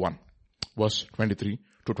chapter 1 verse 23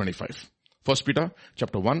 to 25. 1 Peter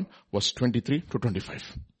chapter 1 verse 23 to 25.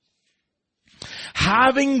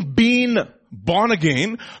 Having been born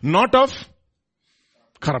again, not of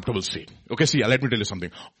corruptible seed. Okay, see, let me tell you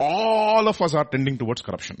something. All of us are tending towards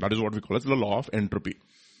corruption. That is what we call it, the law of entropy.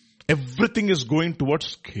 Everything is going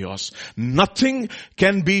towards chaos. Nothing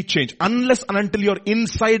can be changed. Unless and until your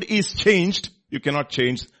inside is changed, you cannot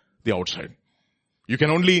change the outside. You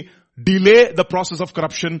can only delay the process of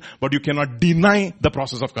corruption, but you cannot deny the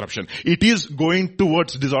process of corruption. It is going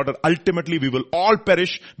towards disorder. Ultimately, we will all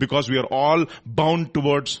perish because we are all bound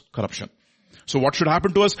towards corruption. So what should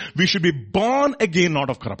happen to us? We should be born again, not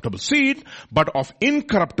of corruptible seed, but of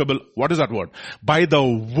incorruptible, what is that word? By the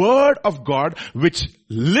word of God, which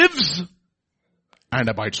lives and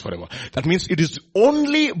abides forever. That means it is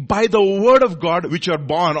only by the word of God which you are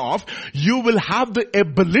born of, you will have the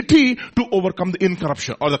ability to overcome the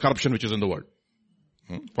incorruption or the corruption which is in the world.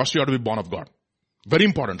 First you have to be born of God. Very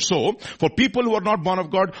important. So, for people who are not born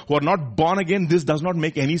of God, who are not born again, this does not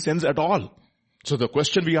make any sense at all. So the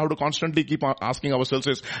question we have to constantly keep asking ourselves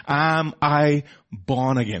is, am I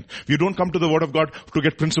born again? We don't come to the word of God to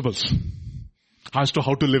get principles as to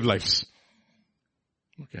how to live lives.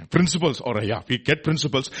 Okay. Principles, we get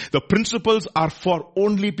principles. The principles are for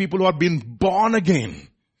only people who have been born again.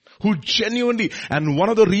 Who genuinely, and one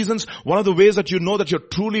of the ways that you know that you're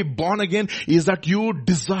truly born again is that you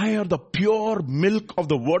desire the pure milk of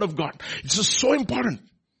the word of God. It's just so important.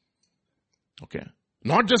 Okay.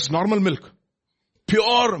 Not just normal milk.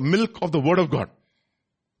 Pure milk of the word of God.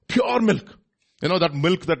 Pure milk. You know that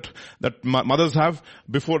milk that mothers have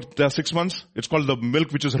before they're 6 months? It's called the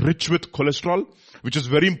milk which is rich with cholesterol, which is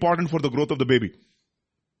very important for the growth of the baby.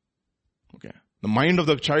 Okay. The mind of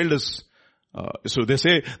the child is, so they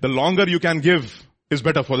say the longer you can give is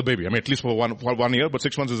better for the baby. At least for 1 year, but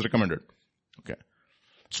 6 months is recommended. Okay.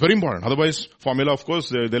 It's very important. Otherwise, formula, of course,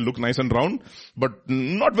 they look nice and round, but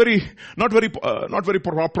not very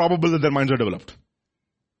probable that their minds are developed.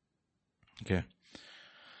 Okay.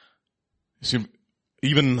 See,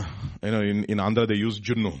 even, in Andhra they use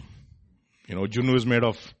junnu. Junnu is made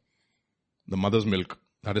of the mother's milk.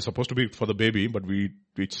 That is supposed to be for the baby, but we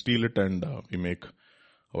steal it and we make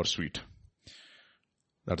our sweet.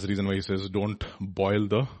 That's the reason why he says don't boil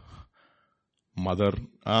the mother.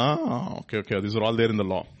 Okay. These are all there in the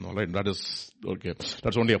law. No, right? That is, okay.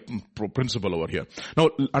 That's only a principle over here. Now,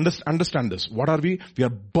 understand this. What are we? We are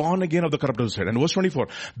born again of the corruptible seed. And verse 24.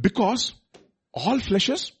 Because all flesh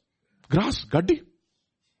is grass, gaddi.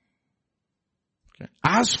 Okay.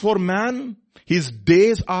 As for man, his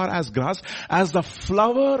days are as grass, as the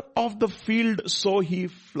flower of the field, so he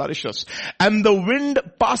flourishes. And the wind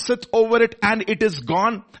passeth over it, and it is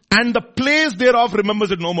gone, and the place thereof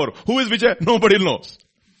remembers it no more. Who is Vijay? Nobody knows.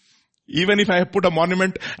 Even if I put a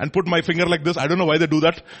monument and put my finger like this, I don't know why they do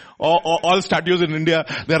that. All statues in India,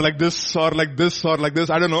 they're like this, or like this, or like this,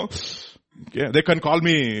 I don't know. Okay. They can call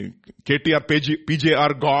me KTR,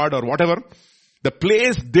 PJR, God, or whatever. The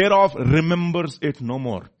place thereof remembers it no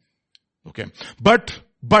more. Okay. But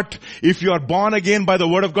if you are born again by the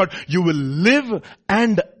word of God, you will live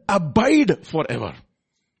and abide forever.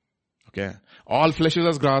 Okay. All flesh is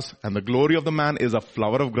as grass, and the glory of the man is a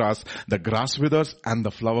flower of grass. The grass withers and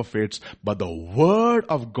the flower fades, but the word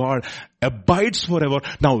of God abides forever.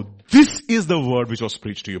 Now, this is the word which was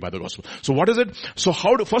preached to you by the gospel. So what is it? So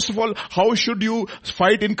first of all, how should you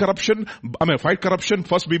fight corruption? Fight corruption,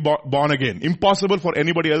 first be born again. Impossible for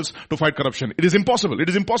anybody else to fight corruption. It is impossible. It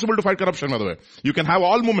is impossible to fight corruption, by the way. You can have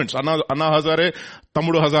all movements. Anna Hazare,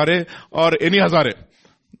 Tamudu Hazare, or any Hazare.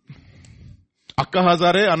 Akka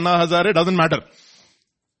Hazare, Anna Hazare, doesn't matter.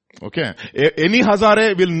 Okay. Any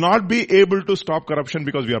Hazare will not be able to stop corruption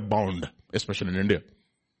because we are bound, especially in India.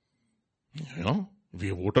 You know, we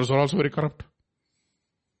voters are also very corrupt.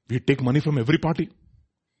 We take money from every party.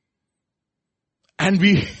 And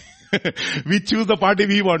we choose the party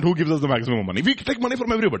we want, who gives us the maximum money. We take money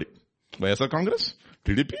from everybody. YSR Congress,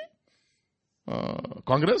 TDP,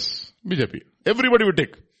 Congress, BJP. Everybody we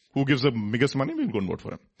take. Who gives the biggest money, we will go and vote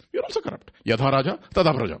for him. We are also corrupt. Yadha Raja,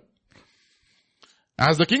 Tada Praja.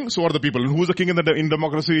 As the king, so are the people. And who is the king in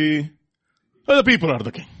democracy? The people are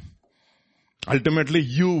the king. Ultimately,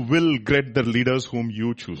 you will get the leaders whom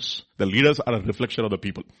you choose. The leaders are a reflection of the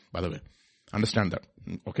people, by the way. Understand that.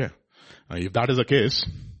 Okay. If that is the case,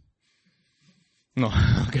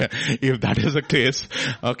 if that is the case,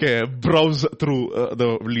 okay, browse through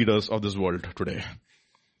the leaders of this world today.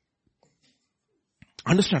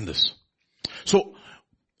 Understand this. So,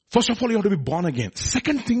 first of all, you have to be born again.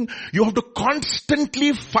 Second thing, you have to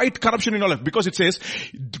constantly fight corruption in your life, because it says,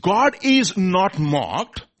 God is not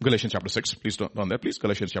mocked. Galatians chapter 6. Please turn there, please.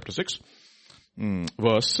 Galatians chapter 6.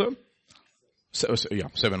 Verse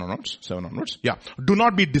 7 onwards. Yeah. Do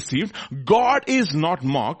not be deceived. God is not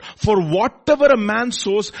mocked. For whatever a man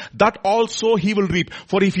sows, that also he will reap.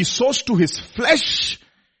 For if he sows to his flesh,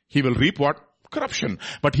 he will reap what? Corruption.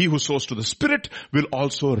 But he who sows to the Spirit will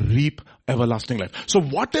also reap everlasting life. So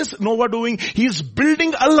what is Noah doing? He's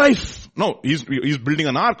building a life. No, he's building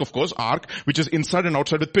an ark, of course, which is inside and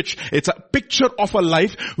outside with pitch. It's a picture of a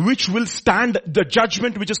life which will stand the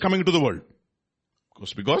judgment which is coming into the world.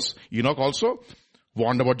 Because Enoch also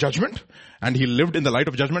warned about judgment, and he lived in the light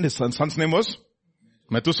of judgment. His son's name was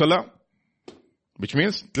Methuselah, which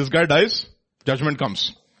means this guy dies, judgment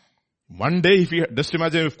comes. One day, just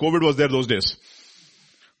imagine if COVID was there those days.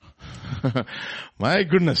 My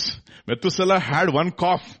goodness. Methuselah had one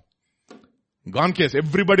cough. Gone case.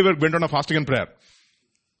 Everybody went on a fasting and prayer.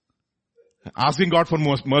 Asking God for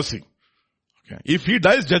mercy. Okay. If he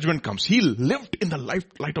dies, judgment comes. He lived in the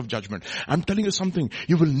light of judgment. I'm telling you something.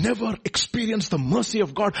 You will never experience the mercy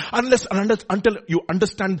of God until you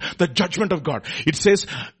understand the judgment of God. It says,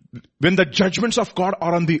 when the judgments of God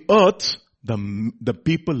are on the earth, the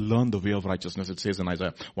people learn the way of righteousness. It says in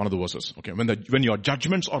Isaiah, one of the verses. Okay, when your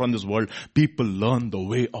judgments are on this world, people learn the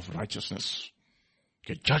way of righteousness.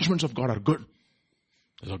 Okay, judgments of God are good.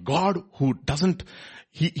 There's a God who doesn't,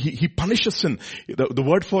 he punishes sin. The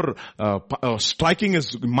word for striking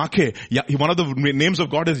is Make. One of the names of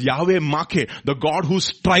God is Yahweh Make, the God who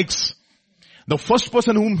strikes. The first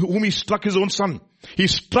person whom he struck his own son. He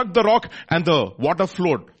struck the rock and the water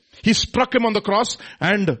flowed. He struck him on the cross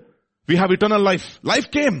and we have eternal life.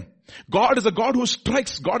 Life came. God is a God who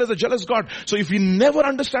strikes. God is a jealous God. So if we never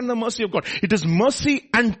understand the mercy of God, it is mercy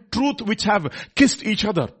and truth which have kissed each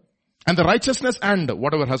other. And the righteousness and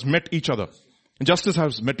whatever has met each other. Justice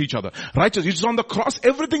has met each other. Righteousness is on the cross.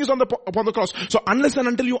 Everything is upon the cross. So unless and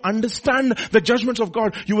until you understand the judgments of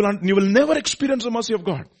God, you will never experience the mercy of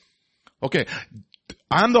God. Okay.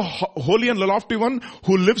 I am the holy and lofty one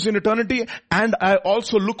who lives in eternity, and I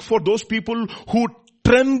also look for those people who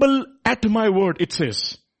tremble at my word, it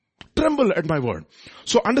says. Tremble at my word.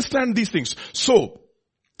 So understand these things. So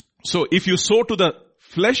if you sow to the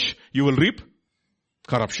flesh, you will reap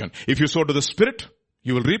corruption. If you sow to the Spirit,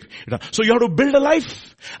 you will reap. So you have to build a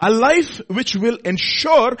life which will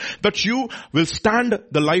ensure that you will stand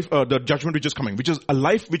the judgment which is coming, which is a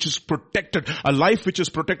life which is protected, a life which is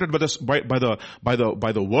protected by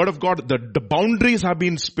the word of God. The boundaries have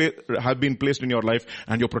been placed in your life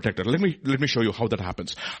and you're protected. Let me show you how that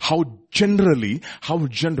happens. How generally,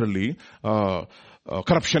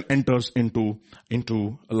 corruption enters into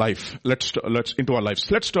life. Let's into our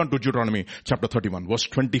lives. Let's turn to Deuteronomy chapter 31 verse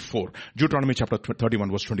 24. Deuteronomy chapter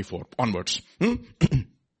 31 verse 24 onwards.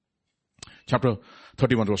 Chapter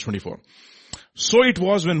 31 verse 24. So it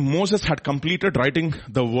was when Moses had completed writing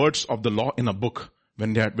the words of the law in a book,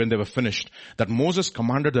 when they were finished, that Moses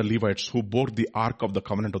commanded the Levites who bore the ark of the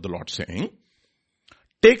covenant of the Lord, saying,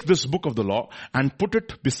 take this book of the law and put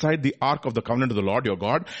it beside the ark of the covenant of the Lord your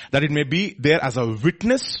God, that it may be there as a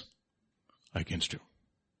witness against you.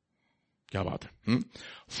 Kya baat hai?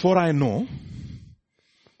 For I know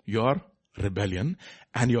your rebellion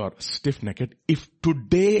and your stiff-necked. If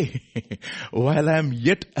today, while I am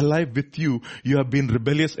yet alive with you, you have been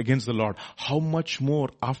rebellious against the Lord, how much more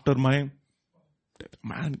after my death?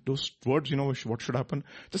 Man, those words, what should happen?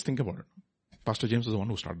 Just think about it. Pastor James is the one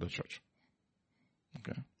who started the church.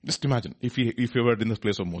 Okay. Just imagine if he were in the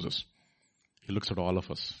place of Moses. He looks at all of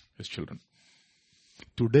us, his children.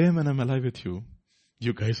 Today when I'm alive with you,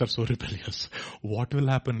 you guys are so rebellious. What will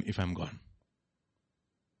happen if I'm gone?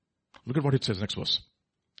 Look at what it says next verse.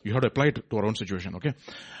 You have to apply it to our own situation, okay?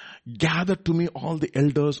 Gather to me all the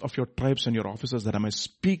elders of your tribes and your officers, that I may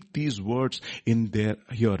speak these words in their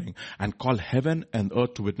hearing, and call heaven and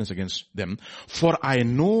earth to witness against them. For I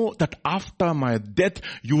know that after my death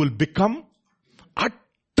you will become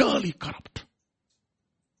utterly corrupt.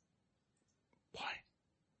 Why?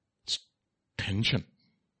 It's tension.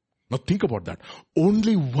 Now think about that.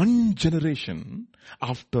 Only one generation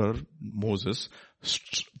after Moses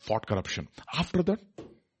fought corruption. After that,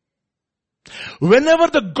 whenever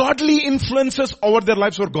the godly influences over their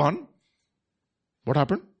lives were gone, what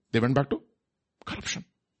happened? They went back to corruption.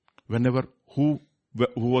 Whenever who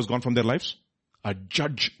was gone from their lives? A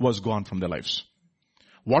judge was gone from their lives.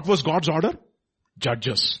 What was God's order?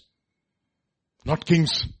 Judges. Not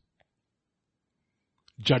kings.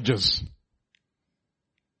 Judges.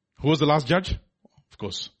 Who was the last judge? Of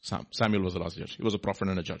course, Samuel was the last judge. He was a prophet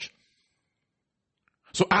and a judge.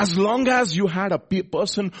 So as long as you had a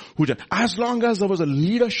person who judged, as long as there was a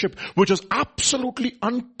leadership which was absolutely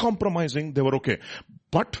uncompromising, they were okay.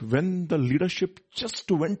 But when the leadership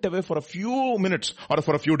just went away for a few minutes or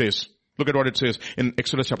for a few days, look at what it says in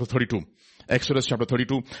Exodus chapter 32. Exodus chapter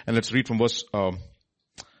 32, and let's read from verse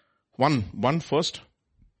 1 first.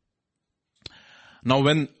 Now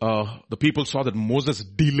when the people saw that Moses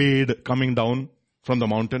delayed coming down from the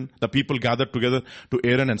mountain, the people gathered together to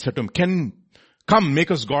Aaron and said to him, come,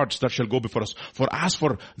 make us gods that shall go before us. For as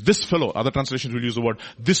for this fellow, other translations will use the word,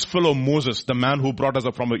 this fellow Moses, the man who brought us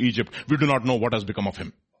up from Egypt, we do not know what has become of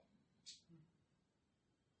him.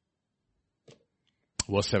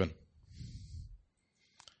 Verse 7.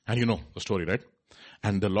 And you know the story, right?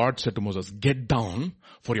 And the Lord said to Moses, get down,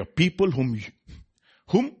 for your people whom?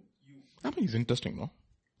 I mean, it's interesting, no?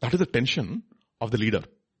 That is the tension of the leader.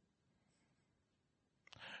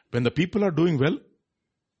 When the people are doing well,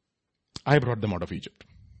 I brought them out of Egypt.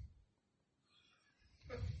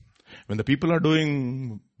 When the people are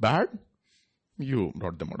doing bad, you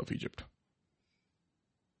brought them out of Egypt.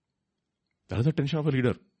 That is the tension of a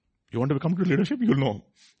leader. You want to become to leadership, you'll know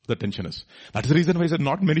the tension is. That's the reason why I said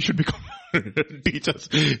not many should become teachers.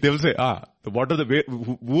 They will say,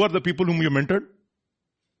 who are the people whom you mentored?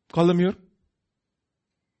 Call them here.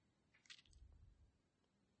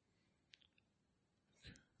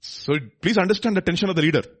 So please understand the tension of the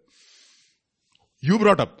leader. You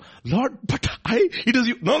brought up, Lord, but it is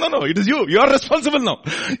you. No, it is you. You are responsible now.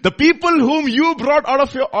 The people whom you brought out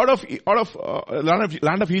of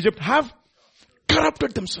land of Egypt have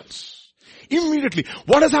corrupted themselves. Immediately.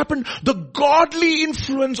 What has happened? The godly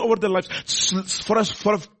influence over their lives.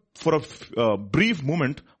 For a brief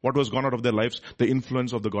moment, what was gone out of their lives, the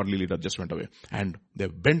influence of the godly leader just went away. And they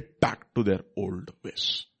went back to their old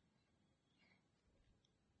ways.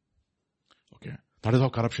 Okay. That is how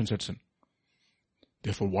corruption sets in.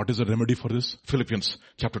 Therefore, what is the remedy for this? Philippians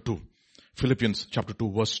chapter 2. Philippians chapter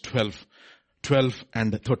 2 verse 12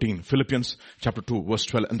 and 13. Philippians chapter 2 verse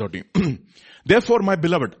 12 and 13. Therefore, my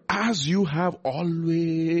beloved, as you have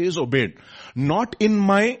always obeyed, not in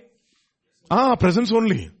my presence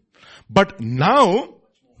only, but now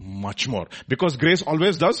much more. Because grace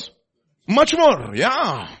always does much more.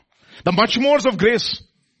 Yeah. The much mores of grace.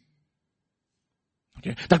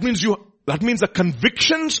 Okay. That means the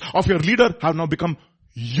convictions of your leader have now become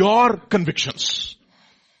your convictions.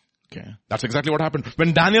 Okay. That's exactly what happened.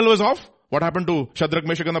 When Daniel was off, what happened to Shadrach,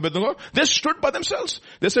 Meshach and Abednego? They stood by themselves.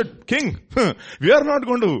 They said, King, we are not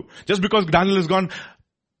going to, just because Daniel is gone,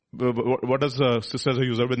 what does sister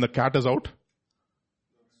use? When the cat is out?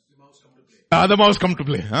 The mouse come to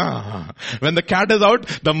play. When the cat is out,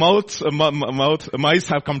 the mice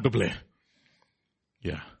have come to play.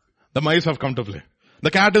 Yeah. The mice have come to play.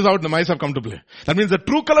 The cat is out, the mice have come to play. That means the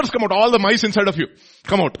true colors come out. All the mice inside of you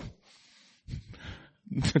come out.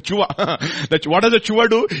 Chua. What does a chua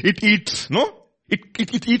do? It eats. No?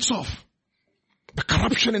 It eats off. The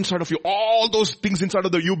corruption inside of you, all those things inside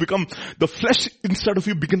of you become, the flesh inside of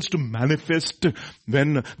you begins to manifest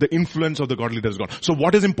when the influence of the God leader is gone. So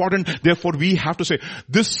what is important? Therefore we have to say,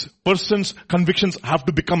 this person's convictions have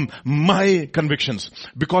to become my convictions.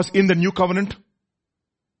 Because in the new covenant,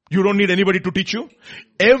 you don't need anybody to teach you.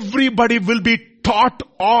 Everybody will be taught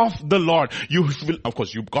of the Lord. You will, of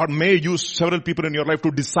course, God may use several people in your life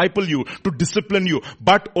to disciple you, to discipline you.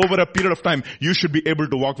 But over a period of time, you should be able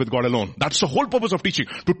to walk with God alone. That's the whole purpose of teaching.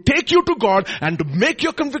 To take you to God and to make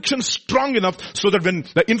your convictions strong enough so that when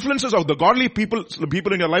the influences of the godly people, the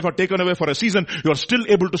people in your life are taken away for a season, you are still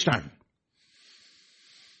able to stand.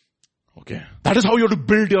 Okay. That is how you have to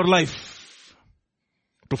build your life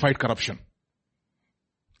to fight corruption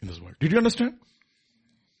in this world. Did you understand?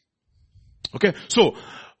 Okay, so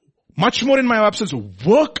much more in my absence,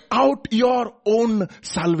 work out your own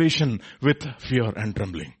salvation with fear and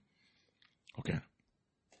trembling. Okay.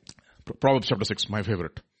 Proverbs chapter 6, my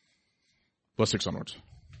favorite. Verse 6 onwards.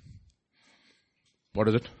 What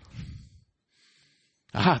is it?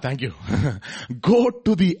 Thank you. Go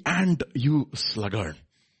to the ant, you sluggard.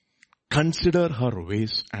 Consider her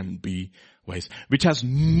ways and be wise, which has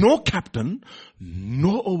no captain,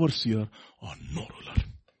 no overseer, or no ruler.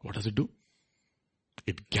 What does it do?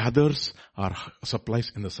 It gathers our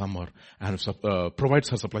supplies in the summer and provides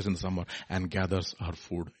her supplies in the summer and gathers our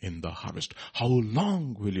food in the harvest. How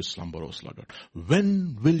long will you slumber, O sluggard?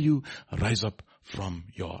 When will you rise up from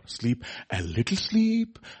your sleep? A little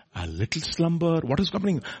sleep, a little slumber. What is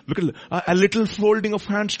happening? Look at a little folding of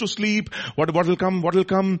hands to sleep. What will come? What will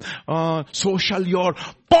come? So shall your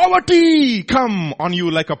poverty come on you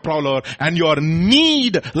like a prowler, and your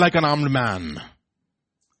need like an armed man.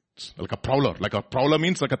 Like a prowler. Like a prowler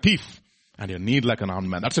means like a thief. And your need like an armed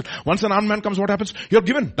man. That's it. Once an armed man comes, what happens? You're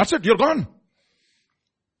given. That's it. You're gone.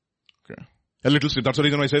 Okay. A little sleep. That's the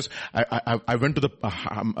reason why he says, I went to the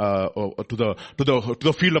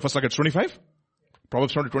field of a sluggard. 25?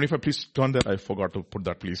 Proverbs 25. Please turn there. I forgot to put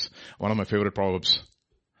that, please. One of my favorite proverbs.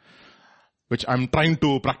 Which I'm trying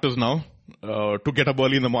to practice now. To get up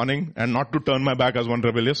early in the morning and not to turn my back as one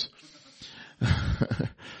rebellious.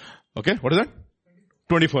 Okay. What is that?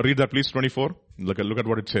 24. Read that please. 24. Look at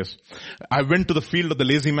what it says. I went to the field of the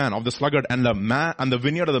lazy man, of the sluggard, and the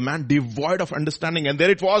vineyard of the man devoid of understanding. And there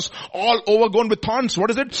it was, all overgrown with thorns. What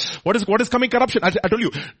is it? What is coming? Corruption. I told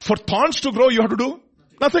you, for thorns to grow, you have to do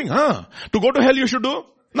nothing. To go to hell, you should do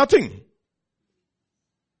nothing.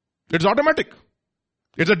 It's automatic.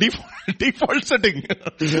 It's a default setting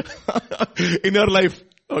in your life.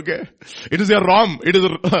 Okay. It is your ROM. It is a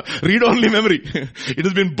read-only memory. It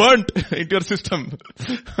has been burnt into your system.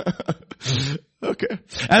 Okay.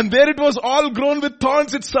 And there it was all grown with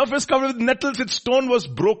thorns, its surface covered with nettles, its stone was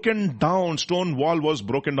broken down. Stone wall was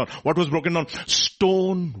broken down. What was broken down?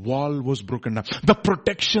 Stone wall was broken down. The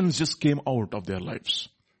protections just came out of their lives.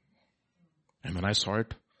 And when I saw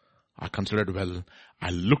it, I considered well. I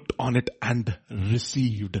looked on it and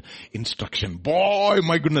received instruction. Boy,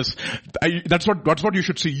 my goodness. That's what you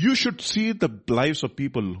should see. You should see the lives of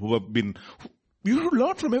people who have been, you should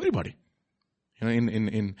learn from everybody. You know,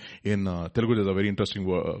 in Telugu there's a very interesting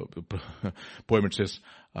poem. It says,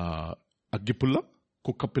 Aggipulla,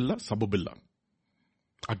 Kukkapilla, Sabubilla.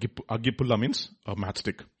 Aggipulla means a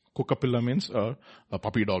matchstick. Kukkapilla means a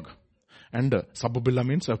puppy dog. And Sabubilla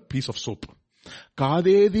means a piece of soap.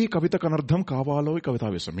 Kadedi kavita kanardham kavaloi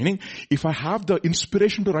kavitavesam. Meaning, if I have the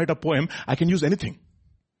inspiration to write a poem, I can use anything.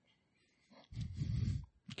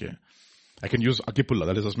 Okay. I can use Aggipulla,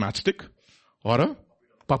 that is a matchstick, or a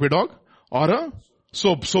puppy dog, or a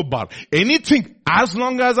soap bar. Anything, as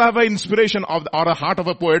long as I have an inspiration or a heart of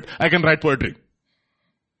a poet, I can write poetry.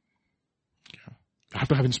 I have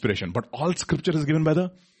to have inspiration. But all scripture is given by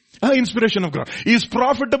the inspiration of God. It is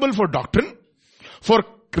profitable for doctrine, for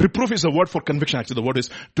reproof is the word for conviction. Actually, the word is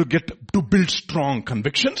to build strong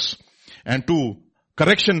convictions, and to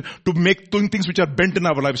correction, to make doing things which are bent in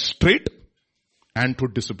our lives straight, and to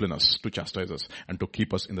discipline us, to chastise us, and to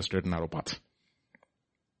keep us in the straight and narrow path.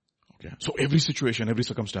 Okay. So every situation, every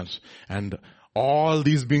circumstance, and all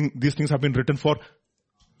these things have been written for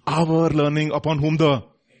our learning, upon whom the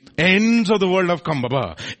Ends of the world have come,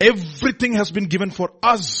 Baba. Everything has been given for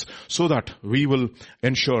us so that we will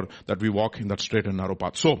ensure that we walk in that straight and narrow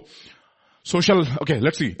path. Okay,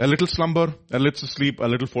 let's see. A little slumber, a little sleep, a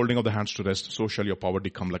little folding of the hands to rest. So shall your poverty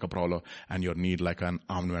come like a prowler and your need like an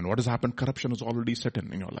armed man. What has happened? Corruption is already set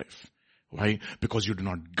in your life. Why? Because you do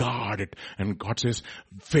not guard it. And God says,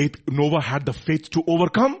 Noah had the faith to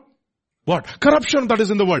overcome what? Corruption that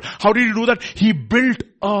is in the world. How did he do that? He built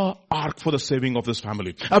an ark for the saving of his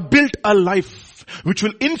family. Built a life which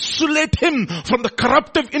will insulate him from the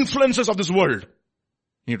corruptive influences of this world.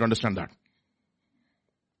 You need to understand that.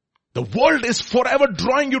 The world is forever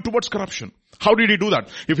drawing you towards corruption. How did he do that?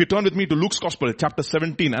 If you turn with me to Luke's Gospel, chapter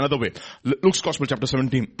 17, another way. Luke's Gospel, chapter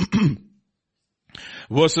 17,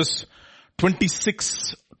 verses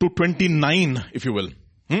 26 to 29, if you will.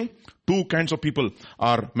 Two kinds of people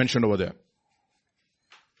are mentioned over there.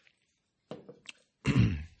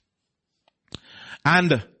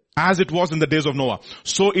 And as it was in the days of Noah,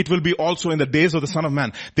 so it will be also in the days of the Son of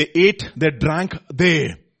Man. They ate, they drank,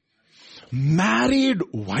 they married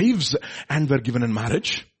wives and were given in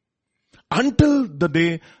marriage until the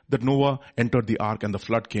day that Noah entered the ark and the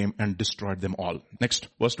flood came and destroyed them all. Next,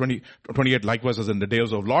 verse 28, likewise as in the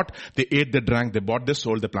days of Lot, they ate, they drank, they bought, they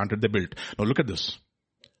sold, they planted, they built. Now look at this.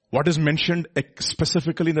 What is mentioned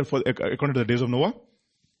specifically according to the days of Noah?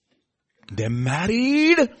 They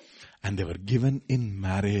married and they were given in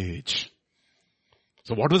marriage.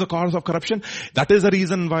 So what was the cause of corruption? That is the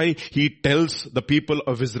reason why he tells the people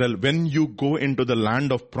of Israel, when you go into the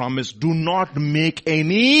land of promise, do not make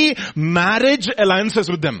any marriage alliances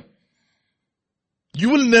with them. You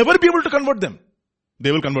will never be able to convert them.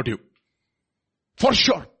 They will convert you. For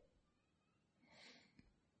sure.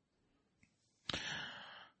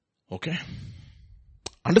 Okay.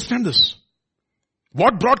 Understand this.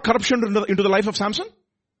 What brought corruption into the life of Samson?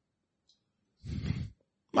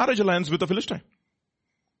 Marriage alliance with a Philistine.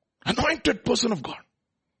 Anointed person of God.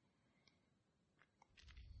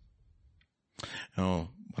 One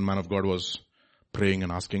man of God was praying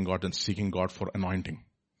and asking God and seeking God for anointing.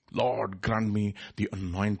 Lord, grant me the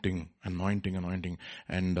anointing,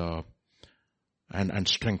 and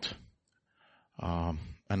strength.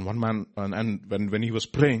 And one man, and when he was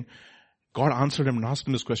praying, God answered him and asked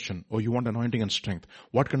him this question. Oh, you want anointing and strength.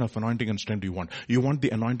 What kind of anointing and strength do you want? You want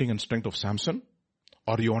the anointing and strength of Samson?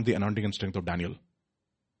 Or you want the anointing and strength of Daniel?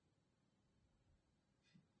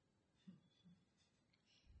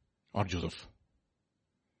 Or Joseph?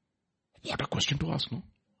 What a question to ask, no?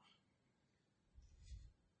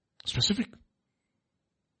 Specific.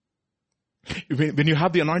 When you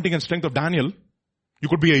have the anointing and strength of Daniel, you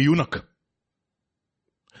could be a eunuch.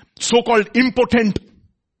 So-called impotent.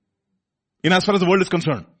 In as far as the world is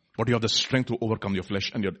concerned. But you have the strength to overcome your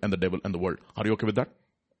flesh and the devil and the world. Are you okay with that?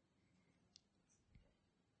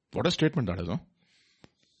 What a statement that is, huh?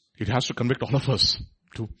 It has to convict all of us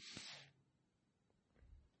too.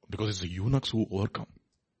 Because it's the eunuchs who overcome.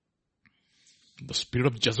 The spirit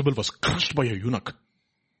of Jezebel was crushed by a eunuch.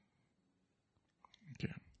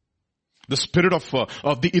 Okay. The spirit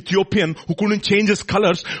of the Ethiopian who couldn't change his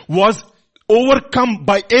colors was overcome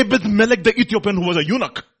by Ebed-Melech the Ethiopian who was a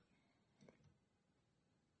eunuch.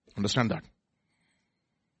 Understand that?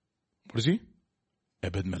 What is he?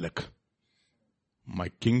 Ebed-Melech. My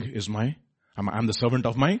king is I'm the servant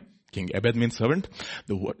of my king. Ebed means servant.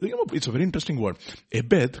 The word, it's a very interesting word.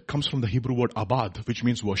 Ebed comes from the Hebrew word abad, which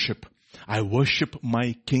means worship. I worship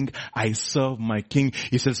my king. I serve my king.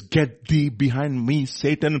 He says, get thee behind me,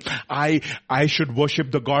 Satan. I should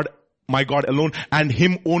worship my God alone, and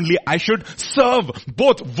him only I should serve.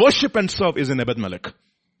 Both worship and serve is in Ebed-Melech.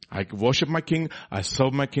 I worship my king, I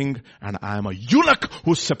serve my king, and I am a eunuch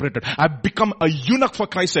who's separated. I've become a eunuch for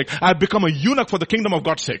Christ's sake. I've become a eunuch for the kingdom of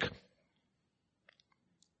God's sake.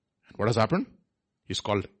 What has happened? He's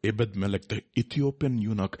called Ebed-Melech, the Ethiopian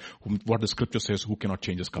eunuch, what the scripture says, who cannot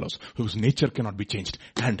change his colors, whose nature cannot be changed.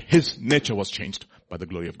 And his nature was changed by the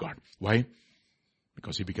glory of God. Why?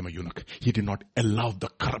 Because he became a eunuch. He did not allow the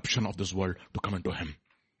corruption of this world to come into him.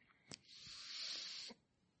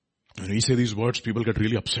 When we say these words, people get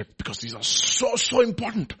really upset because these are so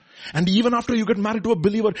important. And even after you get married to a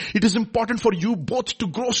believer, it is important for you both to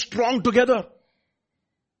grow strong together.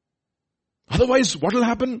 Otherwise, what will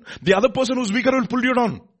happen? The other person who's weaker will pull you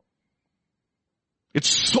down. It's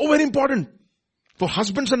so very important for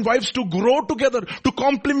husbands and wives to grow together, to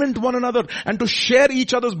complement one another, and to share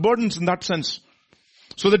each other's burdens in that sense.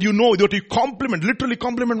 So that you know that you literally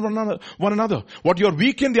complement one another. What you're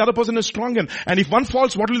weak in, the other person is strong in. And if one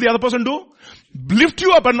falls, what will the other person do? Lift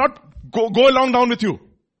you up and not go along down with you.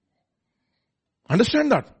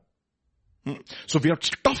 Understand that. So we are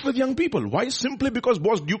tough with young people. Why? Simply because,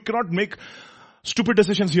 boss, you cannot make stupid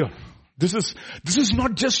decisions here. This is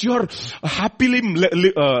not just your happily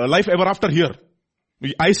life ever after here.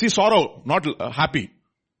 I see sorrow, not happy.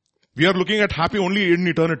 We are looking at happy only in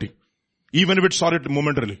eternity. Even if it's sorry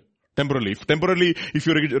momentarily, temporarily. If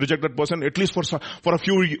you reject that person, at least for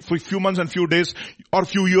a few months and few days or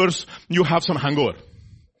few years, you have some hangover.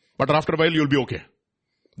 But after a while, you'll be okay.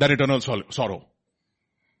 Then eternal sorrow.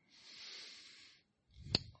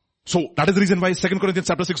 So that is the reason why 2 Corinthians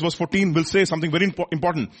chapter 6 verse 14 will say something very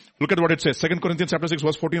important. Look at what it says. 2 Corinthians chapter 6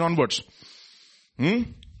 verse 14 onwards.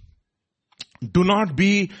 Do not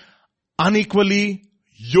be unequally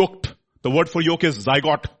yoked. The word for yoke is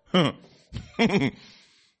zygote.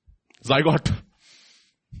 Zygote.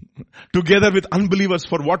 Together with unbelievers,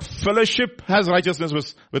 for what fellowship has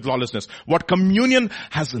righteousness with lawlessness? What communion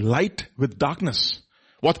has light with darkness?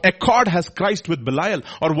 What accord has Christ with Belial?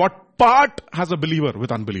 Or what part has a believer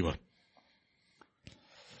with unbeliever?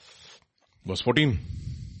 Verse 14.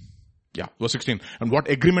 Yeah, verse 16. And what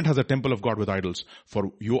agreement has the temple of God with idols?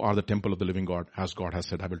 For you are the temple of the living God. As God has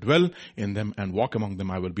said, I will dwell in them and walk among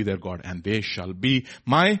them. I will be their God and they shall be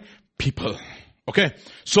my people. Okay.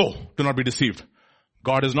 So, do not be deceived.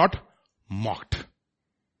 God is not mocked.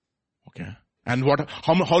 Okay. And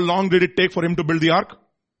how long did it take for him to build the ark?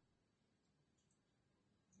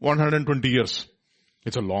 120 years.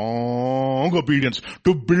 It's a long obedience.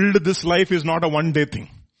 To build this life is not a one-day thing.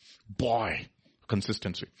 Boy,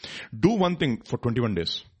 consistency. Do one thing for 21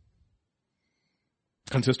 days.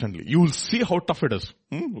 Consistently. You will see how tough it is.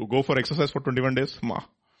 Go for exercise for 21 days.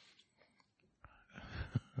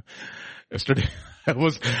 Yesterday,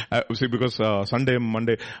 because Sunday,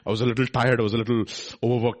 Monday, I was a little tired, I was a little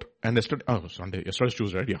overworked. And yesterday's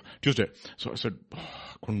Tuesday, right? Yeah, Tuesday. So I said,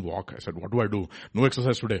 couldn't walk. I said, what do I do? No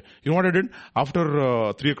exercise today. You know what I did?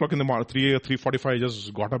 After 3 o'clock in the morning, 3:45, I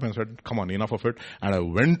just got up and said, come on, enough of it. And I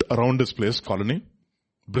went around this place, Colony,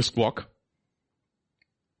 brisk walk,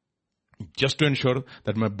 just to ensure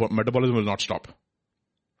that my metabolism will not stop.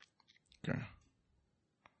 Okay.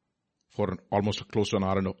 For almost close to an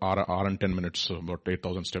hour and 10 minutes, about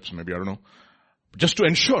 8,000 steps maybe, I don't know. Just to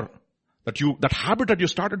ensure that habit that you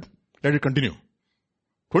started, let it continue.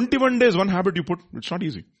 21 days, one habit you put, it's not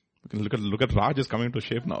easy. You can look at Raj is coming into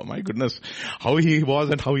shape now. My goodness. How he was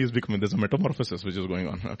and how he is becoming. There's a metamorphosis which is going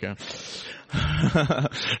on. Okay.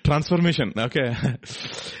 Transformation. Okay.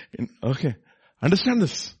 Okay. Understand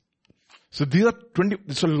this. So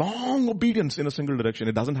it's a long obedience in a single direction.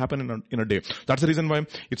 It doesn't happen in a day. That's the reason why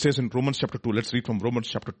it says in Romans chapter 2. Let's read from Romans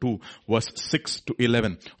chapter 2 verse 6 to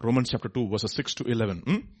 11. Romans chapter 2 verses 6 to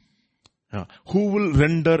 11. Who will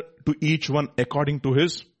render to each one according to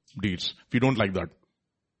his deeds? If you don't like that.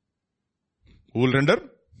 Who will render?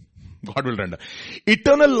 God will render.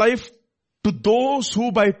 Eternal life to those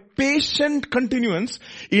who by patient continuance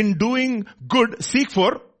in doing good seek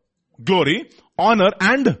for glory, honor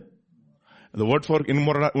and the word for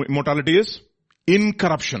immortality is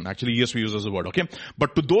incorruption. Actually, yes, we use as a word, okay?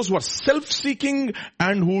 But to those who are self-seeking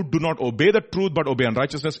and who do not obey the truth but obey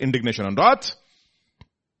unrighteousness, indignation and wrath,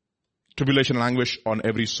 tribulation and anguish on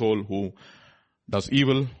every soul who does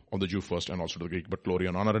evil, on the Jew first and also to the Greek, but glory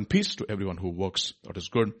and honor and peace to everyone who works that is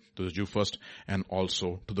good, to the Jew first and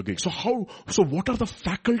also to the Greek. So what are the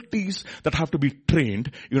faculties that have to be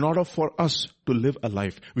trained in order for us to live a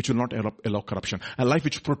life which will not allow corruption, a life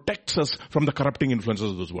which protects us from the corrupting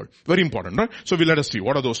influences of this world? Very important, right? So let us see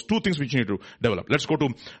what are those two things which you need to develop. Let's go to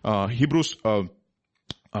Hebrews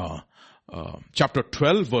chapter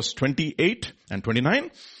 12 verse 28 and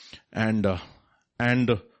 29 and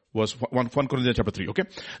verse 1 Corinthians chapter 3, okay?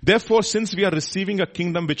 Therefore, since we are receiving a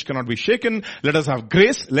kingdom which cannot be shaken, let us have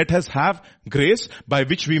grace by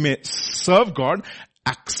which we may serve God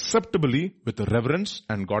acceptably with reverence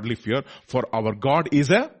and godly fear, for our God is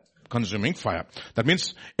a consuming fire. That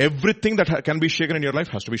means everything that can be shaken in your life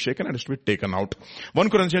has to be shaken and has to be taken out. 1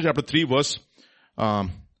 Corinthians chapter 3 verse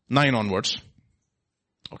 9 onwards.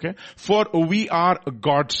 Okay. For we are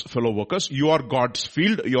God's fellow workers. You are God's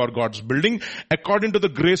field. You are God's building. According to the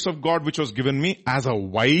grace of God which was given me as a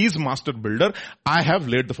wise master builder, I have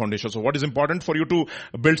laid the foundation. So what is important for you to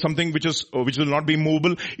build something which will not be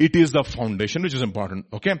movable? It is the foundation which is important.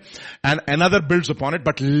 Okay. And another builds upon it,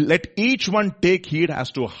 but let each one take heed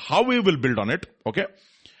as to how we will build on it. Okay.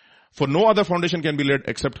 For no other foundation can be laid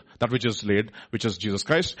except that which is laid, which is Jesus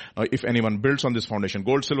Christ. Now, if anyone builds on this foundation,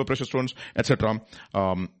 gold, silver, precious stones, etc.,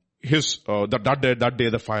 that day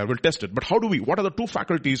the fire will test it. But what are the two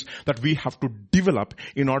faculties that we have to develop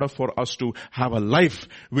in order for us to have a life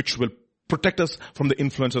which will protect us from the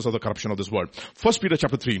influences of the corruption of this world? 1 Peter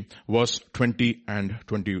chapter 3 verse 20 and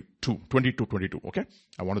 21. 22. Okay.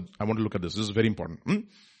 I want to look at this. This is very important.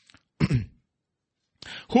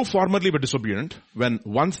 Who formerly were disobedient when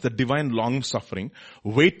once the divine long suffering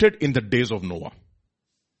waited in the days of Noah.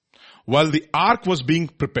 While the ark was being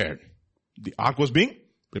prepared. The ark was being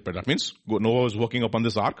prepared. That means Noah was working upon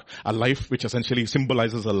this ark, a life which essentially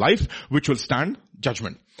symbolizes a life which will stand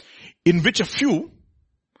judgment. In which a few,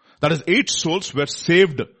 that is 8 souls, were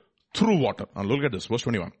saved through water. And look at this, verse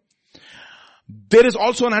 21. There is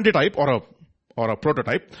also an antitype or a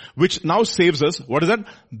prototype which now saves us. What is that?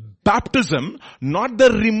 Baptism, not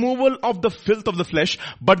the removal of the filth of the flesh,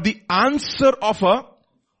 but the answer of a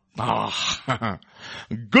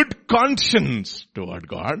good conscience toward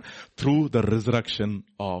God through the resurrection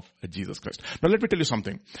of Jesus Christ. Now let me tell you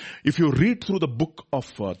something. If you read through the book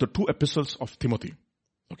of the 2 epistles of Timothy,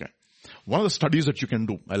 okay, one of the studies that you can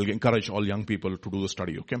do, I'll encourage all young people to do the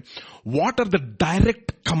study, okay. What are the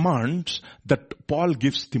direct commands that Paul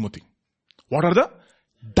gives Timothy? What are the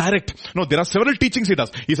direct? No, there are several teachings he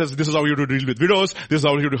does. He says, this is how you have to deal with widows. This is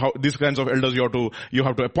how you do, these kinds of elders you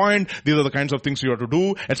have to appoint. These are the kinds of things you have to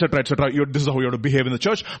do, etc., etc. This is how you have to behave in the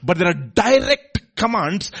church. But there are direct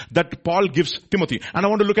commands that Paul gives Timothy. And I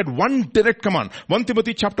want to look at one direct command. 1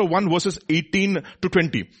 Timothy chapter 1 verses 18 to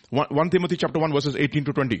 20. 1 Timothy chapter 1 verses 18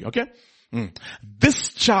 to 20. Okay? This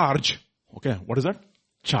charge, okay, what is that?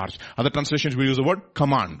 Charge. Other translations will use the word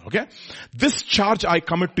command. Okay. This charge I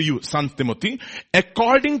commit to you, son Timothy,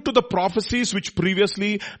 according to the prophecies which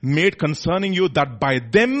previously made concerning you, that by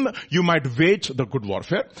them you might wage the good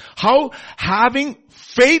warfare. How? Having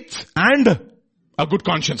faith and a good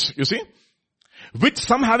conscience. You see? Which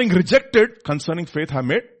some having rejected concerning faith have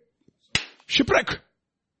made shipwreck.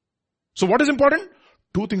 So what is important?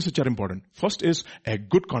 2 things which are important. First is a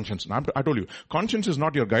good conscience. Now I told you, conscience is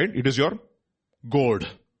not your guide, it is your goad.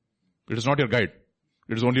 It is not your guide.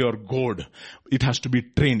 It is only your goad. It has to be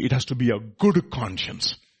trained. It has to be a good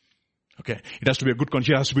conscience. Okay. It has to be a good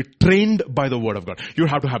conscience. It has to be trained by the word of God. You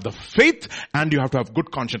have to have the faith and you have to have good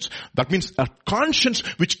conscience. That means a conscience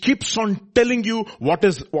which keeps on telling you what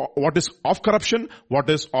is of corruption, what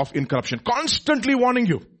is of incorruption. Constantly warning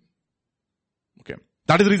you. Okay.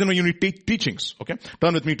 That is the reason why you need teachings. Okay.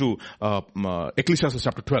 Turn with me to Ecclesiastes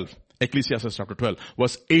chapter 12. Ecclesiastes chapter 12,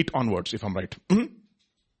 verse 8 onwards, if I'm right.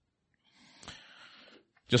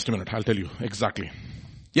 Just a minute, I'll tell you exactly.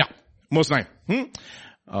 Yeah, verse 9.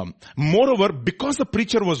 Moreover, because the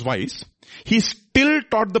preacher was wise, he still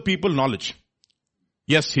taught the people knowledge.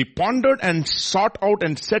 Yes, he pondered and sought out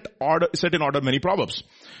and set in order many proverbs.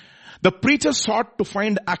 The preacher sought to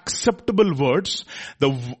find acceptable words.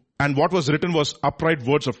 And what was written was upright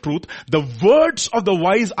words of truth. The words of the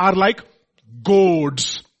wise are like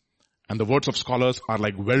goads. And the words of scholars are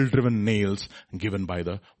like well-driven nails given by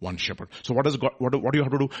the one shepherd. So what do you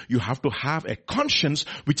have to do? You have to have a conscience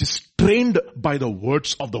which is trained by the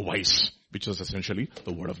words of the wise, which is essentially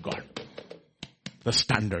the word of God. The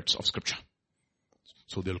standards of scripture.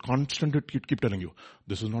 So they'll constantly keep telling you,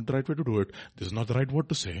 this is not the right way to do it. This is not the right word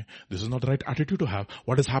to say. This is not the right attitude to have.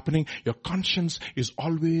 What is happening? Your conscience is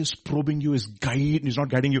always probing you, is not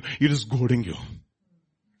guiding you. It is goading you.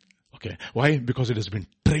 Okay. Why? Because it has been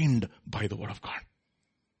trained by the word of God.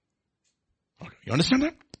 Okay. You understand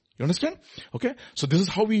that? You understand? Okay. So this is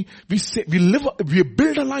how we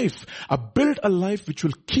build a life which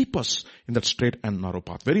will keep us in that straight and narrow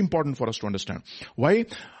path. Very important for us to understand. Why?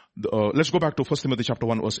 Let's go back to 1 Timothy chapter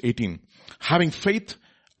 1 verse 18. Having faith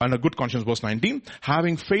and a good conscience, verse 19.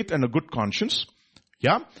 Having faith and a good conscience.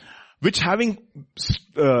 Yeah. Which some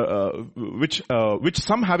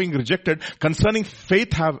having rejected concerning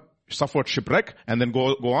faith have suffered shipwreck, and then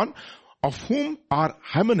go on, of whom are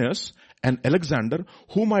Hymenaeus and Alexander,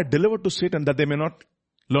 whom I delivered to Satan that they may learn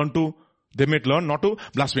not to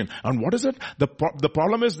blaspheme. And what is it? The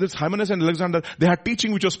problem is this Hymenaeus and Alexander, they had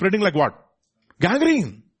teaching which was spreading like what?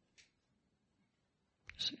 Gangrene.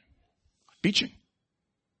 See? Teaching.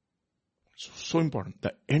 So important.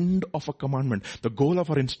 The end of a commandment, the goal of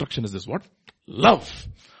our instruction is this, what? Love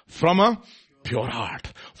from a pure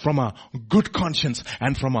heart, from a good conscience,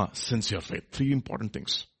 and from a sincere faith. 3 important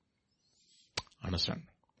things. Understand?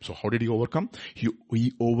 So how did he overcome? He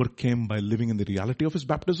overcame by living in the reality of his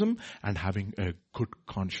baptism and having a good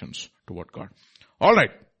conscience toward God.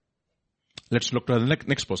 Alright. Let's look to the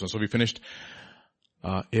next person. So we finished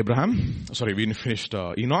we finished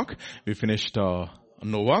Enoch, we finished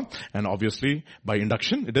Noah, and obviously by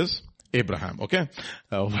induction it is Abraham. Okay.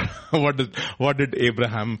 What did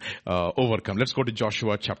Abraham overcome? Let's go to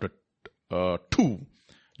Joshua chapter 2.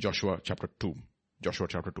 Joshua chapter 2.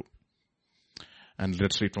 And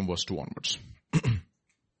let's read from verse 2 onwards. Okay.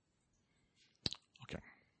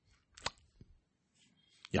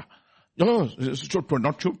 Yeah. No, it's not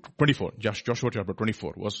 24. Joshua chapter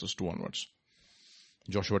 24 verses 2 onwards.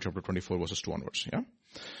 Joshua chapter 24 verses 2 onwards. Yeah.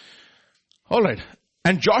 Alright.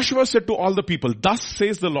 And Joshua said to all the people, thus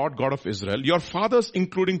says the Lord God of Israel, your fathers,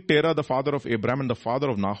 including Terah, the father of Abraham and the father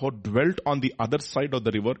of Nahor, dwelt on the other side of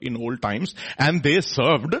the river in old times, and they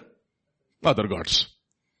served other gods.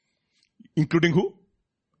 Including who?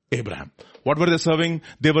 Abraham. What were they serving?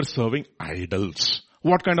 They were serving idols.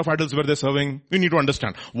 What kind of idols were they serving? We need to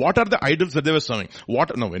understand. What are the idols that they were serving?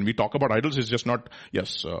 When we talk about idols, it's just not,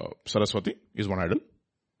 Saraswati is one idol.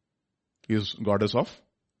 He is goddess of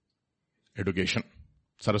education.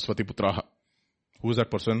 Saraswati Putraha. Who is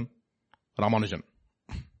that person? Ramanujan.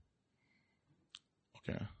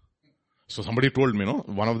 Okay. So somebody told me,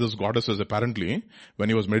 one of those goddesses apparently, when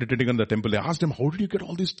he was meditating in the temple, they asked him, how did you get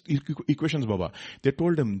all these equations, Baba? They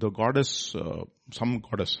told him, the goddess, some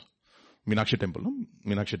goddess, Meenakshi temple.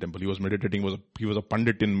 He was meditating, he was a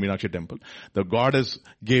pandit in Meenakshi temple. The goddess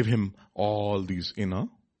gave him all these in a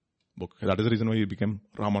book. That is the reason why he became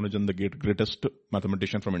Ramanujan, the greatest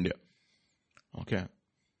mathematician from India. Okay.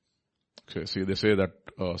 So see, they say that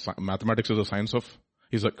mathematics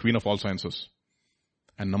is a queen of all sciences.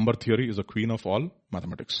 And number theory is a queen of all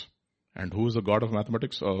mathematics. And who is the god of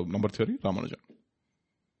mathematics? Number theory? Ramanujan.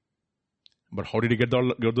 But how did he get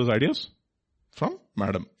those ideas? From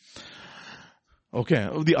Madam. Okay,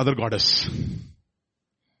 the other goddess.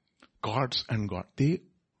 Gods and God.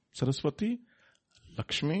 Saraswati,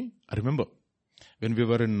 Lakshmi. I remember when we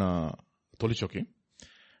were in Tolichoki,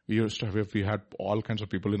 we had all kinds of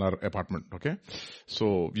people in our apartment, okay?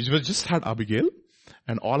 So we just had Abigail,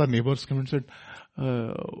 and all our neighbors came and said,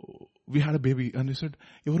 we had a baby, and they said,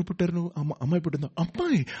 Evaru puttaru, Ammai puttinda.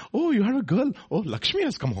 Ammai, oh, you had a girl. Oh, Lakshmi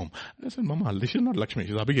has come home. I said, Mama, this is not Lakshmi,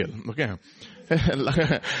 she's Abigail, okay?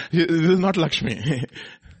 This is not Lakshmi.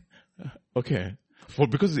 Okay.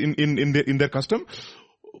 Because in their custom,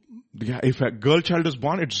 if a girl child is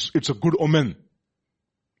born, it's a good omen.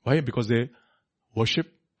 Why? Because they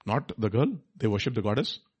worship not the girl, they worship the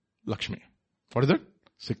goddess Lakshmi. What is that?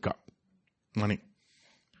 Sikka. Money.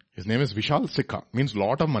 His name is Vishal Sikka. Means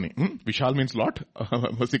lot of money. Vishal means lot.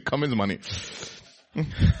 Sikka means money.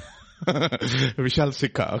 Vishal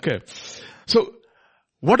Sikka. Okay. So,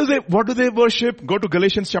 what do they worship? Go to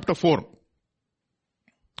Galatians chapter 4.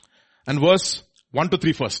 And verse 1 to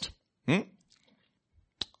 3 first.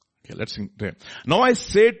 Okay, let's sing there. Now I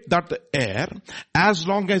say that the heir, as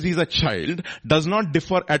long as he is a child, does not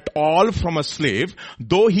differ at all from a slave,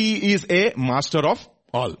 though he is a master of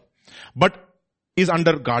all. But is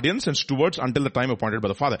under guardians and stewards until the time appointed by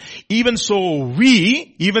the Father. Even so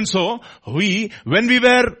we, when we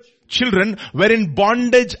were children, were in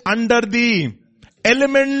bondage under the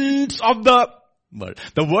elements of the world.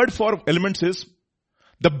 The word for elements is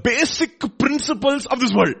the basic principles of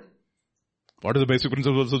this world. What are the basic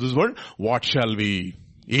principles of this world? What shall we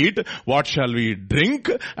eat? What shall we drink?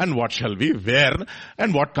 And what shall we wear?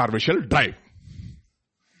 And what car we shall drive?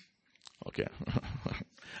 Okay.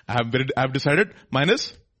 I have decided mine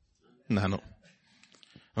is Nano.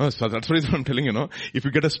 So that's the reason I'm telling you, if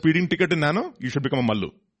you get a speeding ticket in Nano, you should become a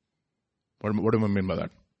Mallu. What do I mean by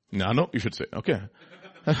that? Nano, you should say. Okay.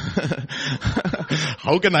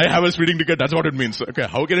 How can I have a speeding ticket? That's what it means. Okay.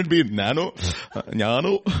 How can it be Nano?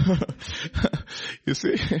 Nano. You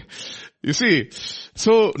see.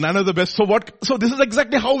 So Nano is the best. So this is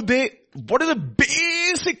exactly what is the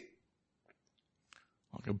basic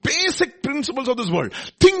principles of this world.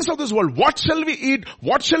 Things of this world. What shall we eat?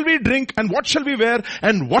 What shall we drink? And what shall we wear?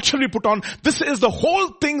 And what shall we put on? This is the whole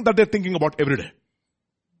thing that they're thinking about every day.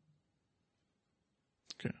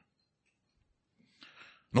 Okay.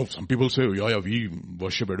 No, some people say, yeah, we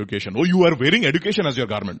worship education. Oh, you are wearing education as your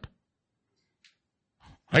garment.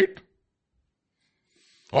 Right?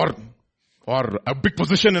 Or a big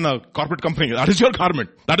position in a corporate company. That is your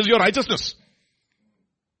garment. That is your righteousness.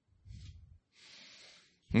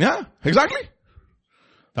 Yeah, exactly.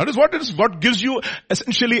 That is what gives you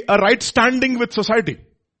essentially a right standing with society.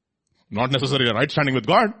 Not necessarily a right standing with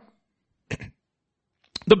God.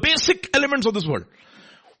 The basic elements of this world.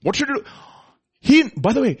 What should you do?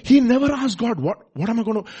 By the way, he never asked God, what am I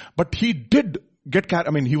going to, but he did get carried.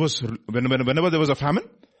 I mean, he was, whenever there was a famine,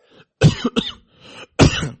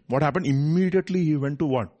 what happened? Immediately he went to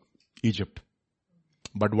what? Egypt.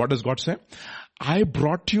 But what does God say? I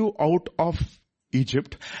brought you out of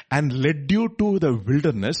Egypt and led you to the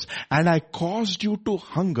wilderness, and I caused you to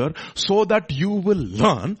hunger so that you will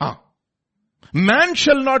learn. Man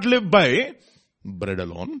shall not live by bread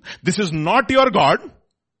alone. This is not your God.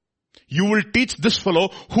 You will teach this fellow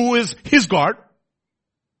who is his God.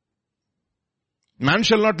 Man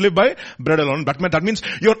shall not live by bread alone. That means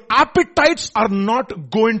your appetites are not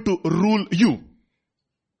going to rule you.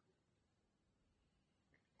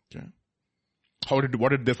 Okay.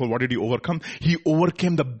 What did he overcome? He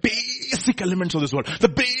overcame the basic elements of this world. The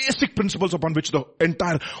basic principles upon which the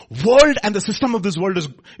entire world and the system of this world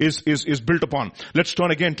is built upon. Let's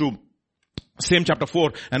turn again to same chapter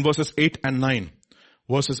 4 and verses 8 and 9.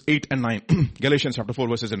 Verses 8 and 9. Galatians chapter 4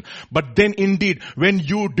 verses 8. But then indeed, when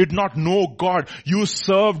you did not know God, you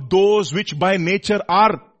served those which by nature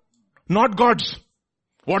are not gods.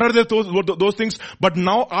 What are those things? But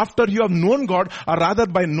now after you have known God, or rather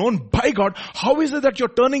by known by God, how is it that you're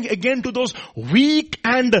turning again to those weak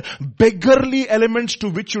and beggarly elements to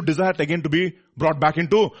which you desired again to be brought back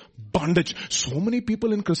into bondage? So many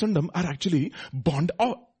people in Christendom are actually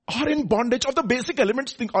are in bondage of the basic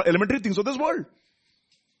elements, or elementary things of this world.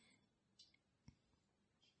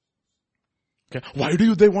 Okay. Why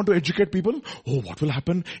do they want to educate people? Oh, what will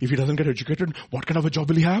happen if he doesn't get educated? What kind of a job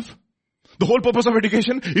will he have? The whole purpose of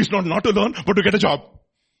education is not to learn, but to get a job.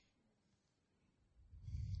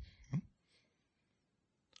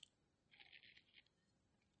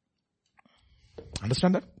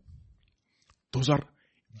 Understand that? Those are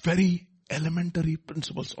very elementary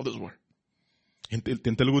principles of this world. In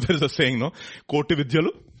Telugu there is a saying, no? Koti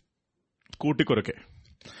vidyalu, koti korake.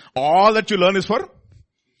 All that you learn is for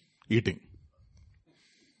eating.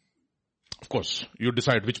 Of course, you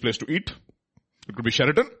decide which place to eat. It could be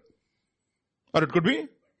Sheraton, or it could be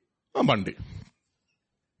a Mandi.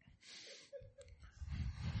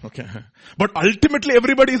 Okay. But ultimately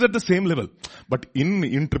everybody is at the same level. But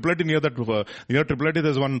in Triple near Triple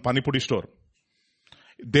there's one Pani Puri store.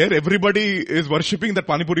 There everybody is worshipping that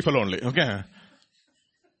Pani Puri fellow only. Okay.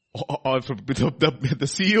 The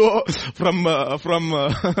CEO from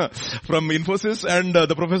Infosys and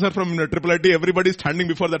the professor from Triple IT, everybody is standing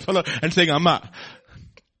before that fellow and saying Amma.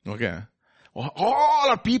 Okay. All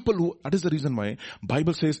are people who, that is the reason why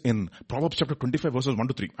Bible says in Proverbs chapter 25 verses 1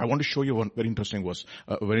 to 3. I want to show you one very interesting verse,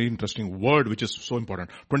 a very interesting word which is so important.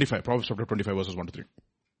 Proverbs chapter 25 verses 1 to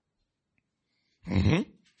 3.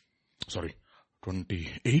 Sorry.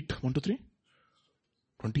 28, 1 to 3?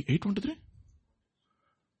 28, 1 to 3?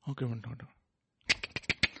 Okay, one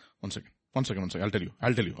second. I'll tell you.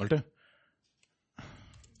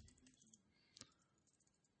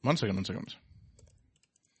 One second.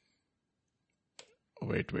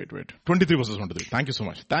 Wait. 23 verses 1 to 3. Thank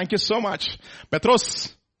you so much.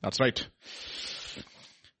 Petros. That's right.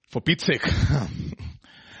 For Pete's sake.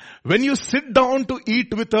 When you sit down to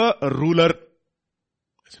eat with a ruler,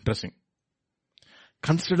 it's interesting.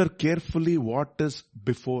 Consider carefully what is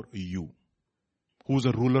before you. Who's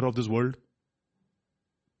the ruler of this world?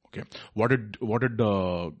 Okay. What did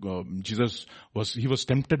Jesus was? He was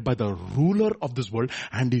tempted by the ruler of this world,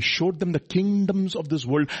 and he showed them the kingdoms of this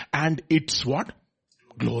world and its what?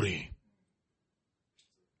 Glory.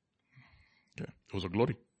 Okay. It was a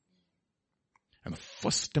glory. And the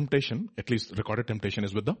first temptation, at least recorded temptation,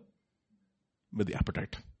 is with the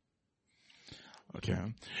appetite. Okay.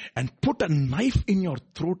 And put a knife in your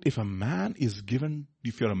throat if you're a man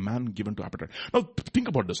given to appetite. Now think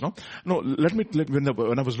about this, no? No,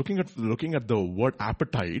 when I was looking at the word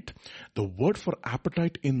appetite, the word for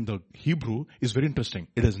appetite in the Hebrew is very interesting.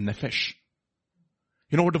 It is nephesh.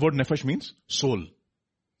 You know what the word nephesh means? Soul.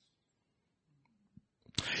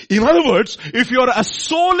 In other words, if you're a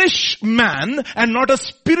soulish man and not a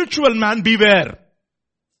spiritual man, beware.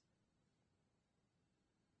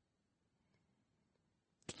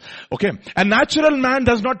 Okay. A natural man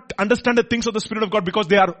does not understand the things of the Spirit of God because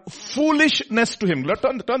they are foolishness to him. Let's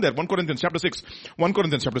turn there. 1 Corinthians chapter 6. 1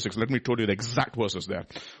 Corinthians chapter 6. Let me tell you the exact verses there.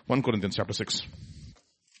 1 Corinthians chapter 6.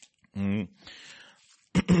 1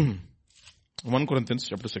 Corinthians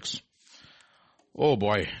chapter 6. Oh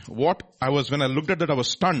boy. When I looked at that, I was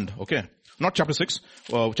stunned. Okay. Not chapter 6,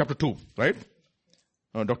 chapter 2, right?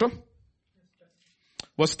 Doctor?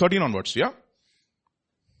 Verse 13 onwards, yeah?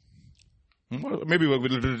 Maybe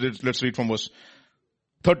let's read from verse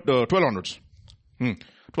 12 onwards. 12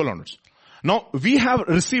 onwards. Now, we have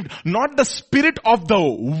received not the spirit of the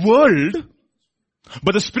world,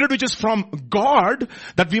 but the Spirit which is from God,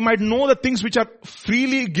 that we might know the things which are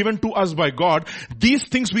freely given to us by God. These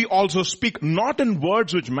things we also speak, not in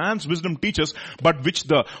words which man's wisdom teaches, but which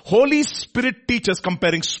the Holy Spirit teaches,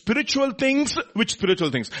 comparing spiritual things with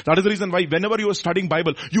spiritual things. That is the reason why whenever you are studying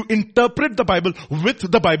Bible, you interpret the Bible with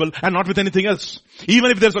the Bible and not with anything else.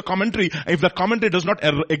 Even if there's a commentary, if the commentary does not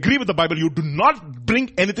agree with the Bible, you do not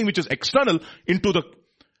bring anything which is external into the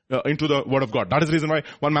word of God. That is the reason why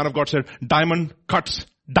one man of God said, diamond cuts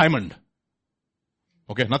diamond.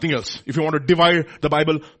 Okay, nothing else. If you want to divide the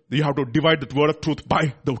Bible, you have to divide the word of truth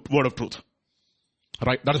by the word of truth.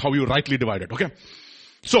 Right? That is how you rightly divide it. Okay?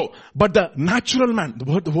 So, but the natural man, the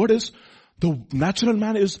natural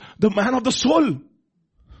man is the man of the soul.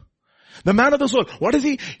 The man of the soul. What is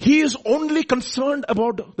he? He is only concerned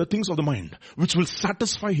about the things of the mind, which will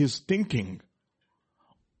satisfy his thinking.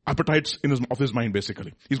 Appetites of his mind,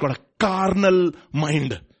 basically. He's got a carnal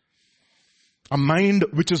mind. A mind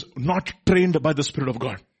which is not trained by the Spirit of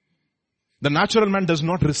God. The natural man does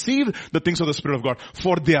not receive the things of the Spirit of God,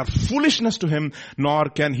 for they are foolishness to him, nor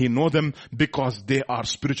can he know them because they are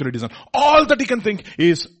spiritually discerned. All that he can think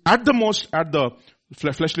is at the most at the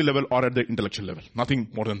fleshly level or at the intellectual level. Nothing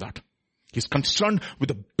more than that. He's concerned with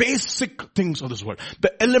the basic things of this world,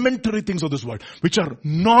 the elementary things of this world, which are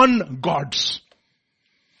non-gods.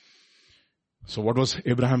 So what was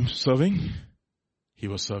Abraham serving? He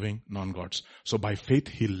was serving non-gods. So by faith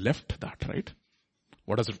he left that, right?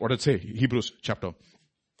 What does it say? Hebrews chapter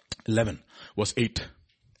 11 verse 8.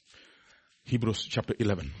 Hebrews chapter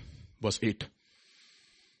 11 verse 8.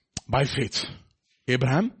 By faith,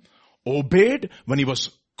 Abraham obeyed when he was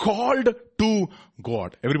called to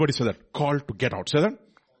God. Everybody say that. Called to get out. Say that.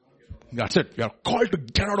 That's it. We are called to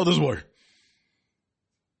get out of this world.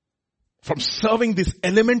 From serving these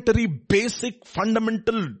elementary, basic,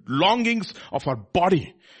 fundamental longings of our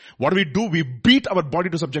body. What do? We beat our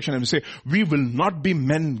body to subjection and we say, we will not be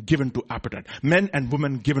men given to appetite. Men and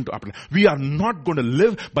women given to appetite. We are not going to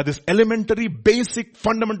live by this elementary, basic,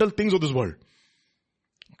 fundamental things of this world.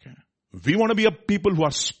 Okay. We want to be a people who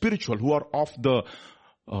are spiritual, who are of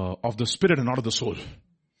the spirit and not of the soul.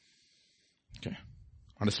 Okay.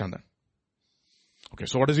 Understand that? Okay,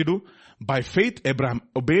 so what does he do? By faith, Abraham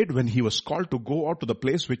obeyed when he was called to go out to the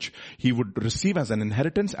place which he would receive as an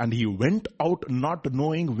inheritance, and he went out not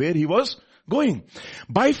knowing where he was going.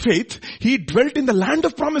 By faith, he dwelt in the land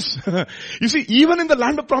of promise. You see, even in the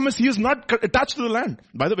land of promise, he is not attached to the land.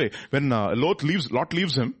 By the way, when Lot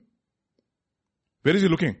leaves him, where is he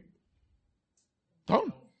looking?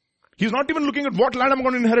 Down. He's not even looking at what land I'm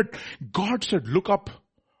going to inherit. God said, look up,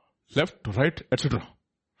 left, right, etc.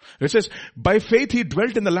 It says, by faith he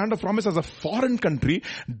dwelt in the land of promise as a foreign country,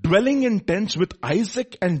 dwelling in tents with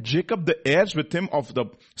Isaac and Jacob, the heirs with him of the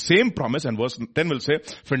same promise. And verse 10 will say,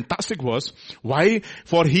 fantastic verse. Why?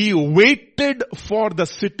 For he waited for the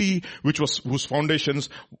city whose foundations,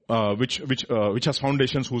 which has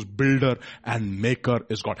foundations, whose builder and maker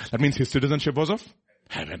is God. That means his citizenship was of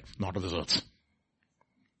heaven, not of this earth.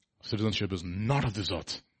 Citizenship is not of this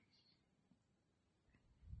earth.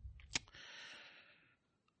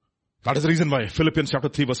 That is the reason why Philippians chapter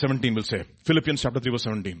 3 verse 17 will say. Philippians chapter 3 verse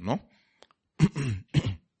 17, no?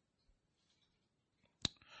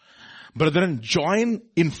 Brethren, join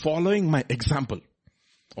in following my example.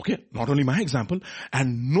 Okay, not only my example,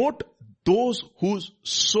 and note those who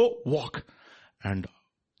so walk. And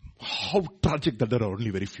how tragic that there are only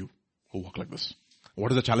very few who walk like this.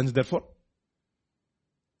 What is the challenge therefore?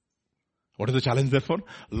 What is the challenge therefore?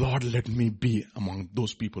 Lord, let me be among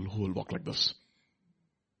those people who will walk like this.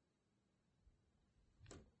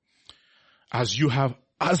 As you have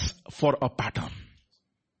us for a pattern.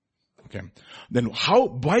 Okay. Then how?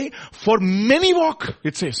 Why? For many walk,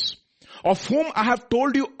 it says, of whom I have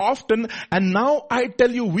told you often, and now I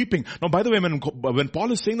tell you weeping. Now, by the way, when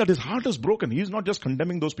Paul is saying that his heart is broken, he is not just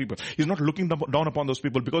condemning those people. He's not looking down upon those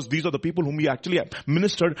people, because these are the people whom he actually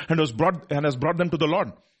ministered and has brought them to the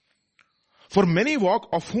Lord. For many walk,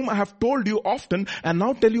 of whom I have told you often, and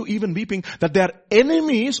now tell you even weeping, that they are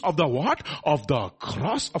enemies of the what? Of the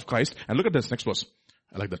cross of Christ. And look at this next verse.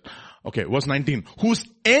 I like that. Okay, verse 19. Whose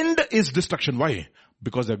end is destruction. Why?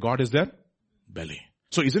 Because their God is their belly.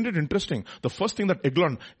 So isn't it interesting? The first thing that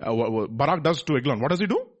Eglon, Barak does to Eglon, what does he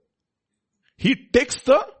do? He takes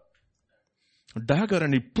the dagger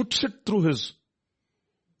and he puts it through his,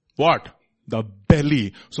 what? The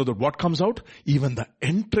belly. So that what comes out? Even the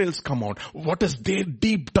entrails come out. What is there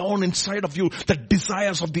deep down inside of you? The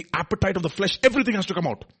desires of the appetite of the flesh. Everything has to come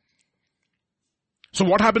out. So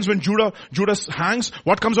what happens when Judas hangs?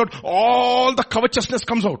 What comes out? All the covetousness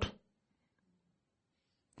comes out.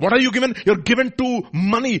 What are you given? You're given to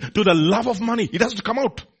money, to the love of money. It has to come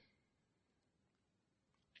out.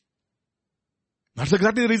 That's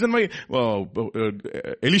exactly the reason why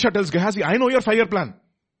Elisha tells Gehazi, I know your 5-year plan.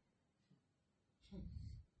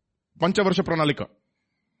 Panchavarsha Pranalika.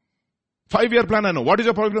 5-year plan, I know. What is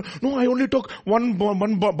your problem? No, I only took one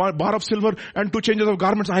bar of silver and 2 changes of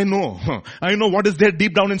garments. I know. I know what is there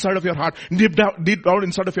deep down inside of your heart, deep down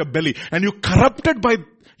inside of your belly. And you corrupted by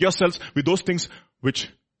yourselves with those things which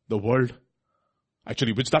the world,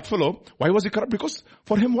 actually, which that fellow, why was he corrupt? Because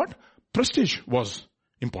for him what? Prestige was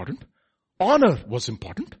important. Honor was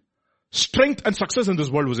important. Strength and success in this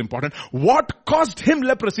world was important. What caused him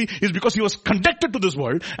leprosy is because he was connected to this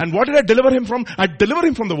world. And what did I deliver him from? I delivered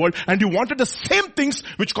him from the world, and you wanted the same things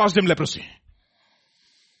which caused him leprosy.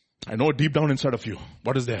 I know deep down inside of you,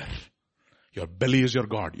 what is there? Your belly is your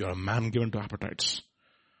God. You're a man given to appetites.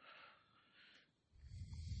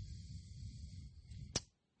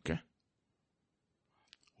 Okay?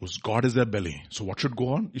 Whose God is their belly. So what should go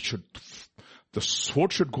on? The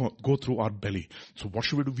sword should go through our belly. So what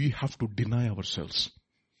should we do? We have to deny ourselves.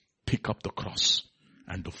 Pick up the cross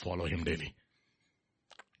and to follow him daily.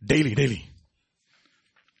 Daily.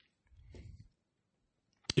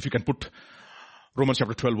 If you can put Romans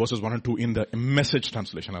chapter 12 verses 1 and 2 in the Message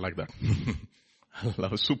translation. I like that. I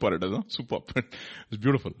love it. Super it is, huh? Super. It's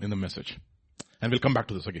beautiful in the Message. And we'll come back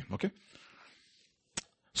to this again, okay?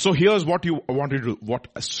 So here's what you want to do.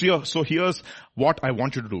 So here's what I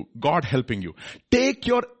want you to do. God helping you. Take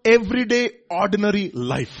your everyday, ordinary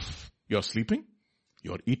life. You're sleeping,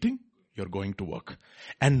 you're eating, you're going to work,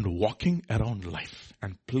 and walking around life,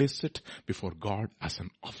 and place it before God as an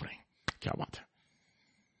offering. Kya baat hai?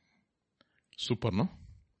 Super, no?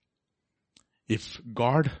 If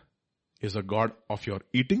God is a God of your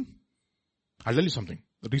eating, I'll tell you something.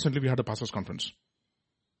 Recently we had a pastor's conference.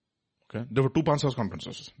 Okay, there were 2 pastors'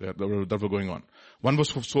 conferences that were going on. One was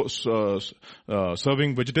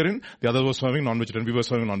serving vegetarian, the other was serving non-vegetarian. We were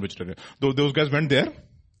serving non-vegetarian. Those guys went there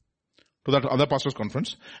to that other pastor's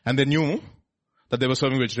conference, and they knew that they were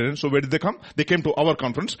serving vegetarian. So where did they come? They came to our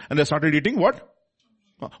conference and they started eating what?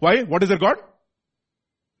 Why? What is their God?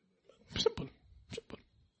 Simple.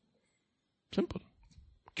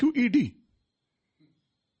 QED.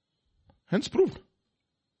 Hence proved.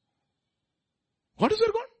 What is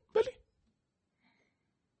their God? Belly.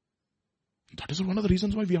 That is one of the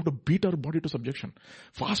reasons why we have to beat our body to subjection.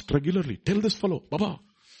 Fast regularly. Tell this fellow, Baba,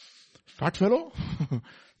 fat fellow,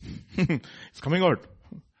 it's coming out.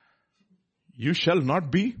 You shall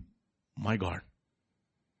not be my God.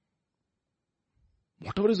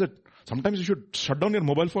 Whatever is it. Sometimes you should shut down your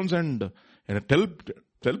mobile phones and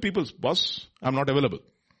tell people, boss, I'm not available.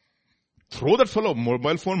 Throw that fellow,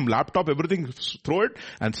 mobile phone, laptop, everything, throw it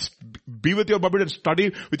and be with your Bible and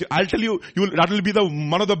study with you. I'll tell you, that will be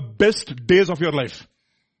one of the best days of your life.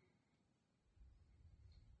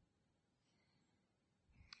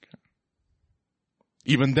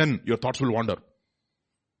 Even then, your thoughts will wander.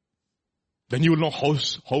 Then you will know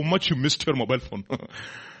how much you missed your mobile phone.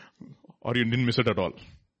 Or you didn't miss it at all.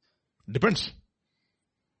 Depends.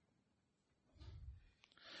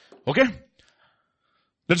 Okay?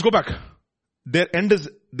 Let's go back. Their end is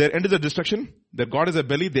a destruction. Their God is a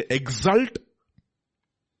belly. They exalt.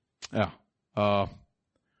 Yeah.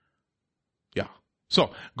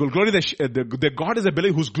 So, glory, their God is a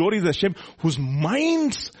belly whose glory is a shame, whose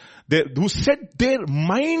minds, who set their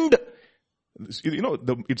mind,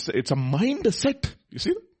 it's a mind set. You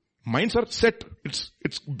see? Minds are set.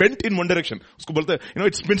 It's bent in one direction.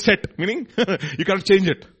 It's been set, meaning you can't change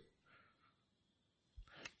it.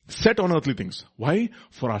 Set on earthly things. Why?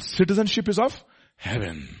 For our citizenship is of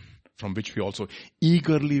heaven, from which we also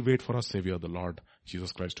eagerly wait for our Savior, the Lord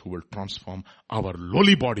Jesus Christ, who will transform our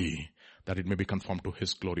lowly body, that it may be conformed to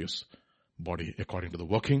his glorious body, according to the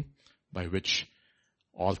working by which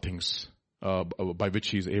all things, by which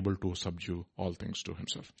he is able to subdue all things to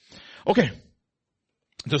himself. Okay.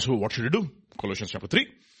 So what should you do? Colossians chapter 3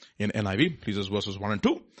 in NIV. Please, verses 1 and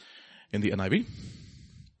 2 in the NIV.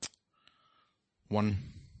 1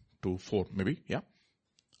 to 4 maybe. Yeah.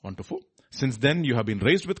 1 to 4. Since then you have been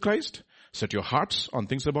raised with Christ. Set your hearts on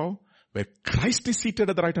things above, where Christ is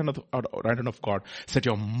seated at the right hand of God. Set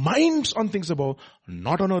your minds on things above,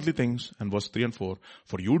 not on earthly things. And verse 3 and 4.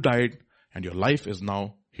 For you died, and your life is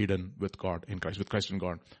now hidden with God in Christ, with Christ in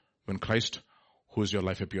God. When Christ, who is your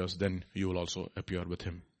life, appears, then you will also appear with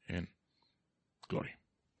him in glory.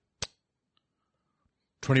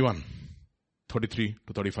 21, 33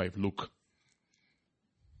 to 35, Luke.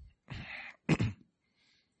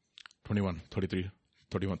 21, 33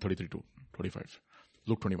 to 25.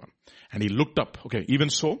 Luke 21. And he looked up. Okay, even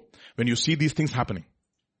so, when you see these things happening,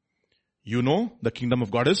 you know the kingdom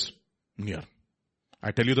of God is near.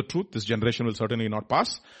 I tell you the truth, this generation will certainly not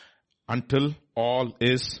pass until all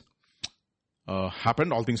is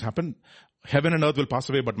happened, all things happen. Heaven and earth will pass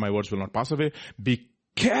away, but my words will not pass away. Be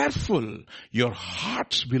careful. Your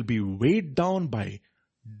hearts will be weighed down by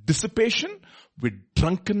dissipation with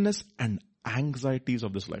drunkenness and anxieties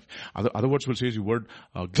of this life. Other words will say is the word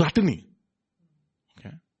gluttony.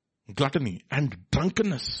 Okay, gluttony and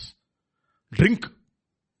drunkenness. Drink.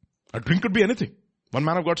 A drink could be anything. One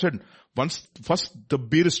man of God said, first the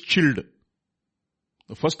beer is chilled.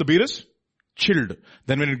 First the beer is chilled.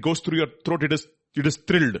 Then when it goes through your throat, it is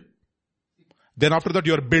thrilled. Then after that,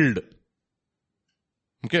 you're billed.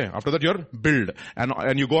 Okay, after that you're billed.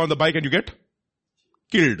 And you go on the bike and you get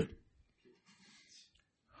killed.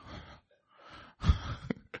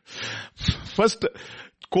 First,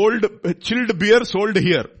 chilled beer sold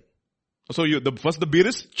here. So first the beer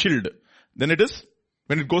is chilled. Then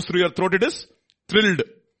when it goes through your throat, it is thrilled.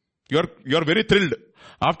 You're very thrilled.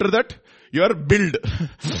 After that, you're billed.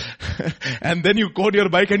 And then you go on your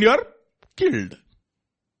bike and you're killed.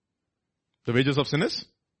 The wages of sin is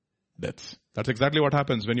death. That's exactly what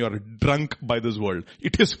happens when you are drunk by this world.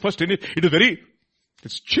 It's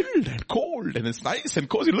chilled and cold and it's nice and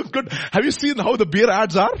cozy. It looks good. Have you seen how the beer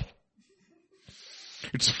ads are?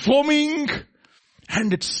 It's foaming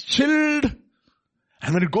and it's chilled.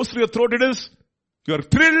 And when it goes through your throat, you are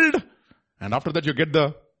thrilled. And after that you get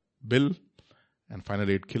the bill and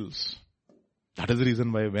finally it kills. That is the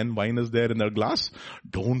reason why when wine is there in the glass,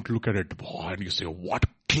 don't look at it. Boy, and you say, what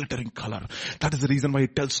glittering color. That is the reason why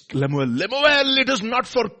it tells Lemuel, it is not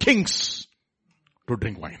for kings to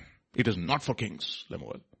drink wine. It is not for kings,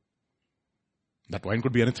 Lemuel. That wine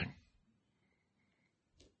could be anything.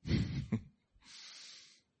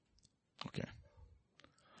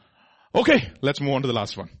 Okay, let's move on to the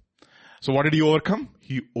last one. So what did he overcome?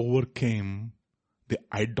 He overcame the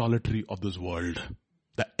idolatry of this world.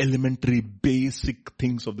 The elementary basic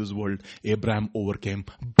things of this world, Abraham overcame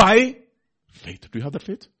by faith. Do you have that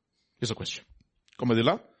faith? Here's a question.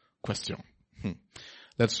 Question.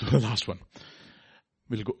 Let's do the last one.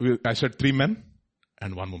 I said 3 men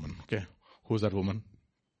and 1 woman. Okay. Who's that woman?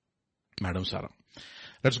 Madam Sarah.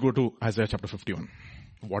 Let's go to Isaiah chapter 51.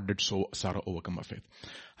 What did Sarah overcome by faith?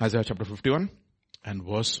 Isaiah chapter 51 and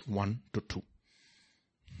verse 1 to 2.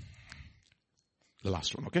 The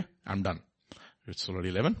last one, okay? I'm done. It's already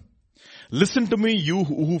 11. Listen to me, you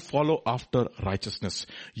who follow after righteousness,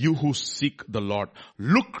 you who seek the Lord.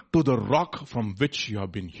 Look to the rock from which you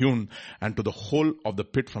have been hewn and to the hole of the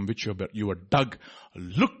pit from which you were dug.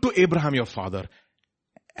 Look to Abraham your father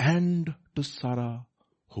and to Sarah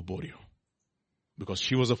who bore you. Because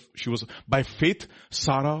she was by faith,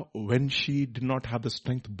 Sarah, when she did not have the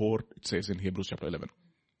strength, bore, it says in Hebrews chapter 11,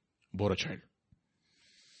 bore a child.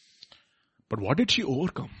 But what did she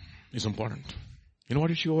overcome is important. You know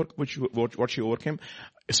what she overcame?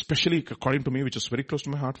 Especially according to me, which is very close to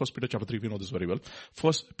my heart, 1 Peter chapter 3, we know this very well.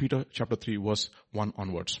 1 Peter chapter 3 verse 1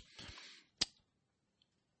 onwards.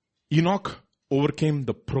 Enoch overcame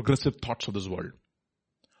the progressive thoughts of this world.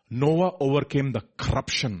 Noah overcame the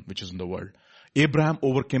corruption which is in the world. Abraham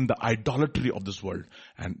overcame the idolatry of this world.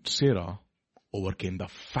 And Sarah overcame the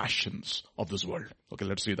fashions of this world. Okay,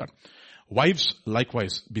 let's see that. Wives,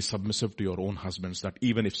 likewise, be submissive to your own husbands, that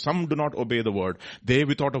even if some do not obey the word, they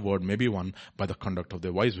without a word may be won by the conduct of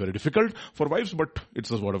their wives. Very difficult for wives, but it's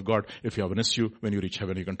the word of God. If you have an issue, when you reach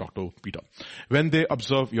heaven, you can talk to Peter. When they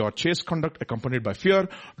observe your chaste conduct accompanied by fear,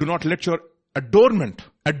 do not let your adornment,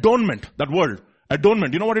 that word,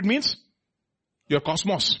 adornment, you know what it means? Your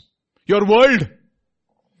cosmos, your world.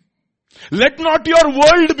 Let not your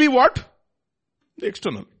world be what? The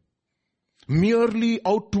external. Merely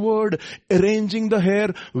outward, arranging the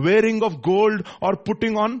hair, wearing of gold, or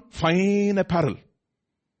putting on fine apparel.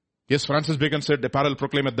 Yes, Francis Bacon said, apparel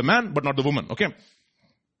proclaimeth the man, but not the woman. Okay.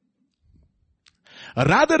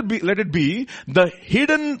 Rather let it be the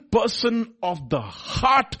hidden person of the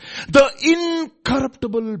heart, the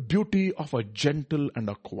incorruptible beauty of a gentle and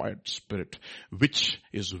a quiet spirit, which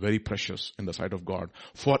is very precious in the sight of God.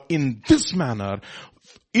 For in this manner,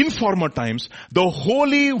 in former times, the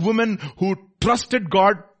holy women who trusted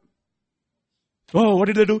God, what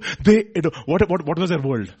did they do? What was their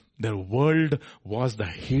world? Their world was the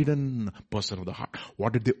hidden person of the heart.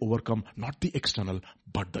 What did they overcome? Not the external,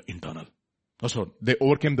 but the internal. So they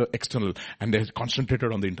overcame the external and they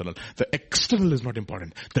concentrated on the internal. The external is not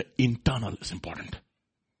important. The internal is important.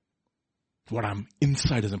 What I'm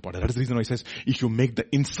inside is important. That is the reason why he says, if you make the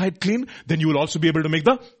inside clean, then you will also be able to make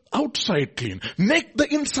the outside clean. Make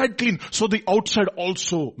the inside clean, so the outside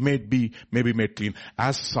also may be made clean.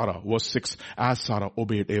 As Sarah, verse 6, as Sarah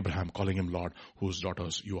obeyed Abraham, calling him Lord, whose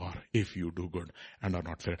daughters you are, if you do good and are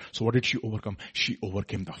not fair. So what did she overcome? She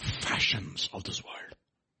overcame the fashions of this world.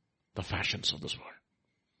 The fashions of this world.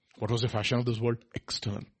 What was the fashion of this world?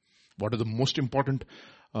 External. What is the most important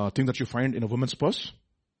thing that you find in a woman's purse?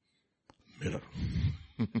 Mirror.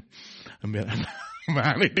 A mirror.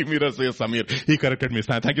 Vanity mirror, says Samir. He corrected me.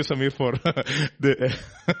 Thank you, Samir, for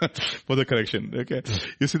the correction. Okay.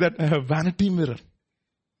 You see that? Vanity mirror.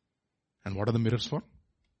 And what are the mirrors for?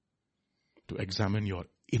 To examine your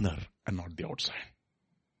inner and not the outside.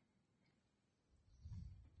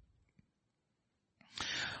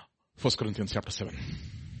 1 Corinthians chapter 7.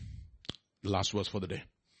 The last verse for the day.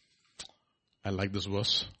 I like this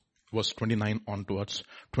verse. Verse 29 onwards.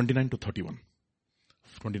 29 to 31.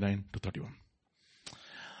 29 to 31.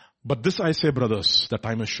 But this I say, brothers, the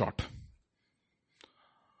time is short.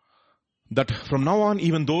 That from now on,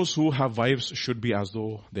 even those who have wives should be as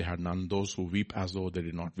though they had none. Those who weep as though they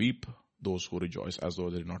did not weep. Those who rejoice as though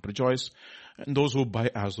they did not rejoice. And those who buy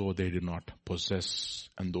as though they did not possess.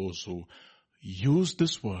 And those who use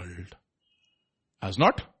this world as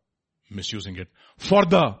not misusing it. For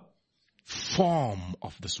the form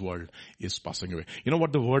of this world is passing away. You know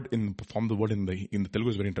what the word in the word in the Telugu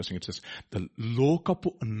is very interesting. It says the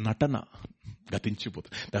lokapu natana gatinchiput.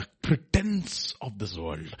 The pretense of this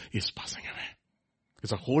world is passing away.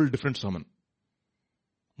 It's a whole different sermon.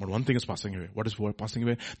 But one thing is passing away. What is passing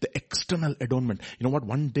away? The external adornment. You know what?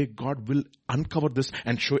 One day God will uncover this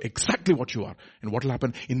and show exactly what you are. And what will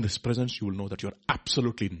happen? In this presence, you will know that you are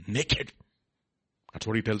absolutely naked. That's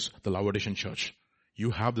what he tells the Laodicean church. You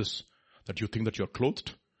have this, that you think that you're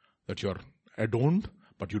clothed, that you're adorned,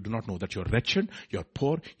 but you do not know that you're wretched, you're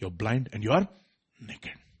poor, you're blind, and you're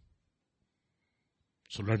naked.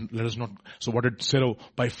 So let us not, so what did Sarah?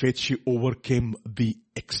 By faith she overcame the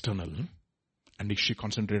external, and she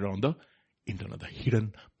concentrated on the internal, the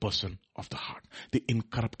hidden person of the heart, the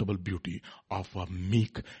incorruptible beauty of a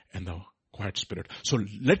meek and the quiet spirit. So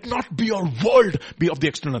let not be your world be of the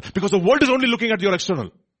external, because the world is only looking at your external.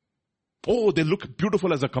 Oh, they look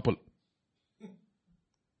beautiful as a couple.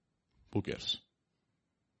 Who cares?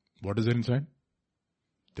 What is there inside?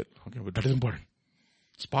 Okay, but that is important.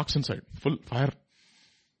 Sparks inside, full fire.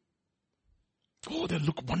 Oh, they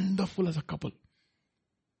look wonderful as a couple.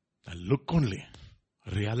 The look only.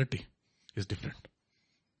 Reality is different.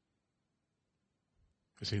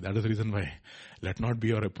 You see, that is the reason why. Let not be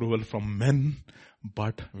your approval from men,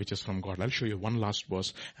 but which is from God. I'll show you one last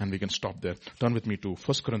verse and we can stop there. Turn with me to 1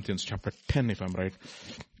 Corinthians chapter 10 if I'm right.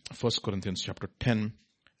 1 Corinthians chapter 10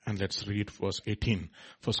 and let's read verse 18.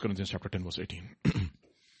 1 Corinthians chapter 10 verse 18. 1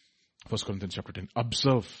 Corinthians chapter 10.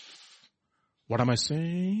 Observe. What am I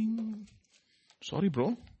saying? Sorry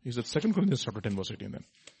bro. Is it 2 Corinthians chapter 10 verse 18 then?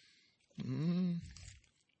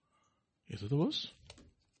 Is it the verse?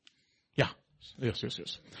 Yeah. Yes.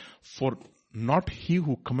 For not he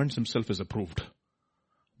who commends himself is approved,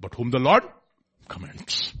 but whom the Lord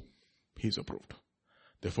commends, he is approved.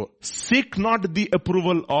 Therefore, seek not the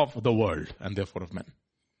approval of the world and therefore of men.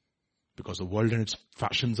 Because the world and its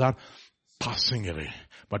fashions are passing away.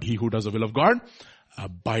 But he who does the will of God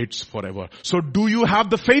abides forever. So do you have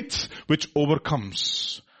the faith which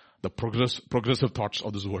overcomes the progressive thoughts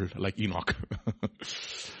of this world like Enoch?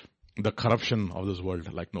 The corruption of this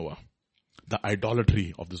world like Noah. The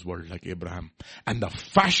idolatry of this world like Abraham. And the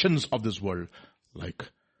fashions of this world like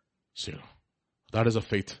Sarah. That is a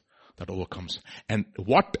faith that overcomes. And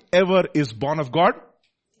whatever is born of God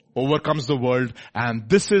overcomes the world. And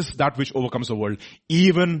this is that which overcomes the world.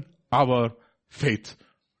 Even our faith.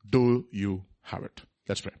 Do you have it?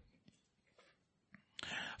 Let's pray.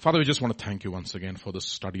 Father, we just want to thank you once again for the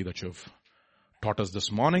study that you've taught us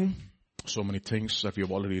this morning. So many things that we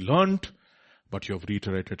have already learned, but you have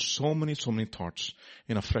reiterated so many thoughts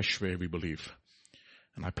in a fresh way, we believe.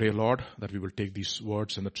 And I pray, Lord, that we will take these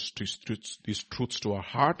words and these truths to our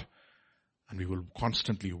heart, and we will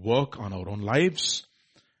constantly work on our own lives.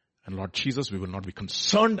 And Lord Jesus, we will not be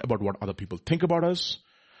concerned about what other people think about us,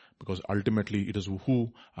 because ultimately it is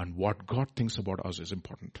who and what God thinks about us is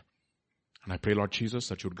important. And I pray, Lord Jesus,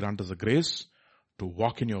 that you would grant us the grace to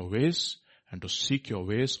walk in your ways and to seek your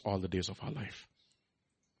ways all the days of our life.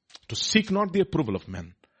 To seek not the approval of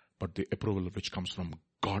men, but the approval which comes from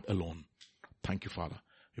God alone. Thank you, Father.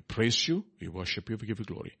 We praise you, we worship you, we give you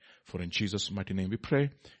glory. For in Jesus' mighty name we pray.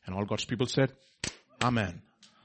 And all God's people said, Amen.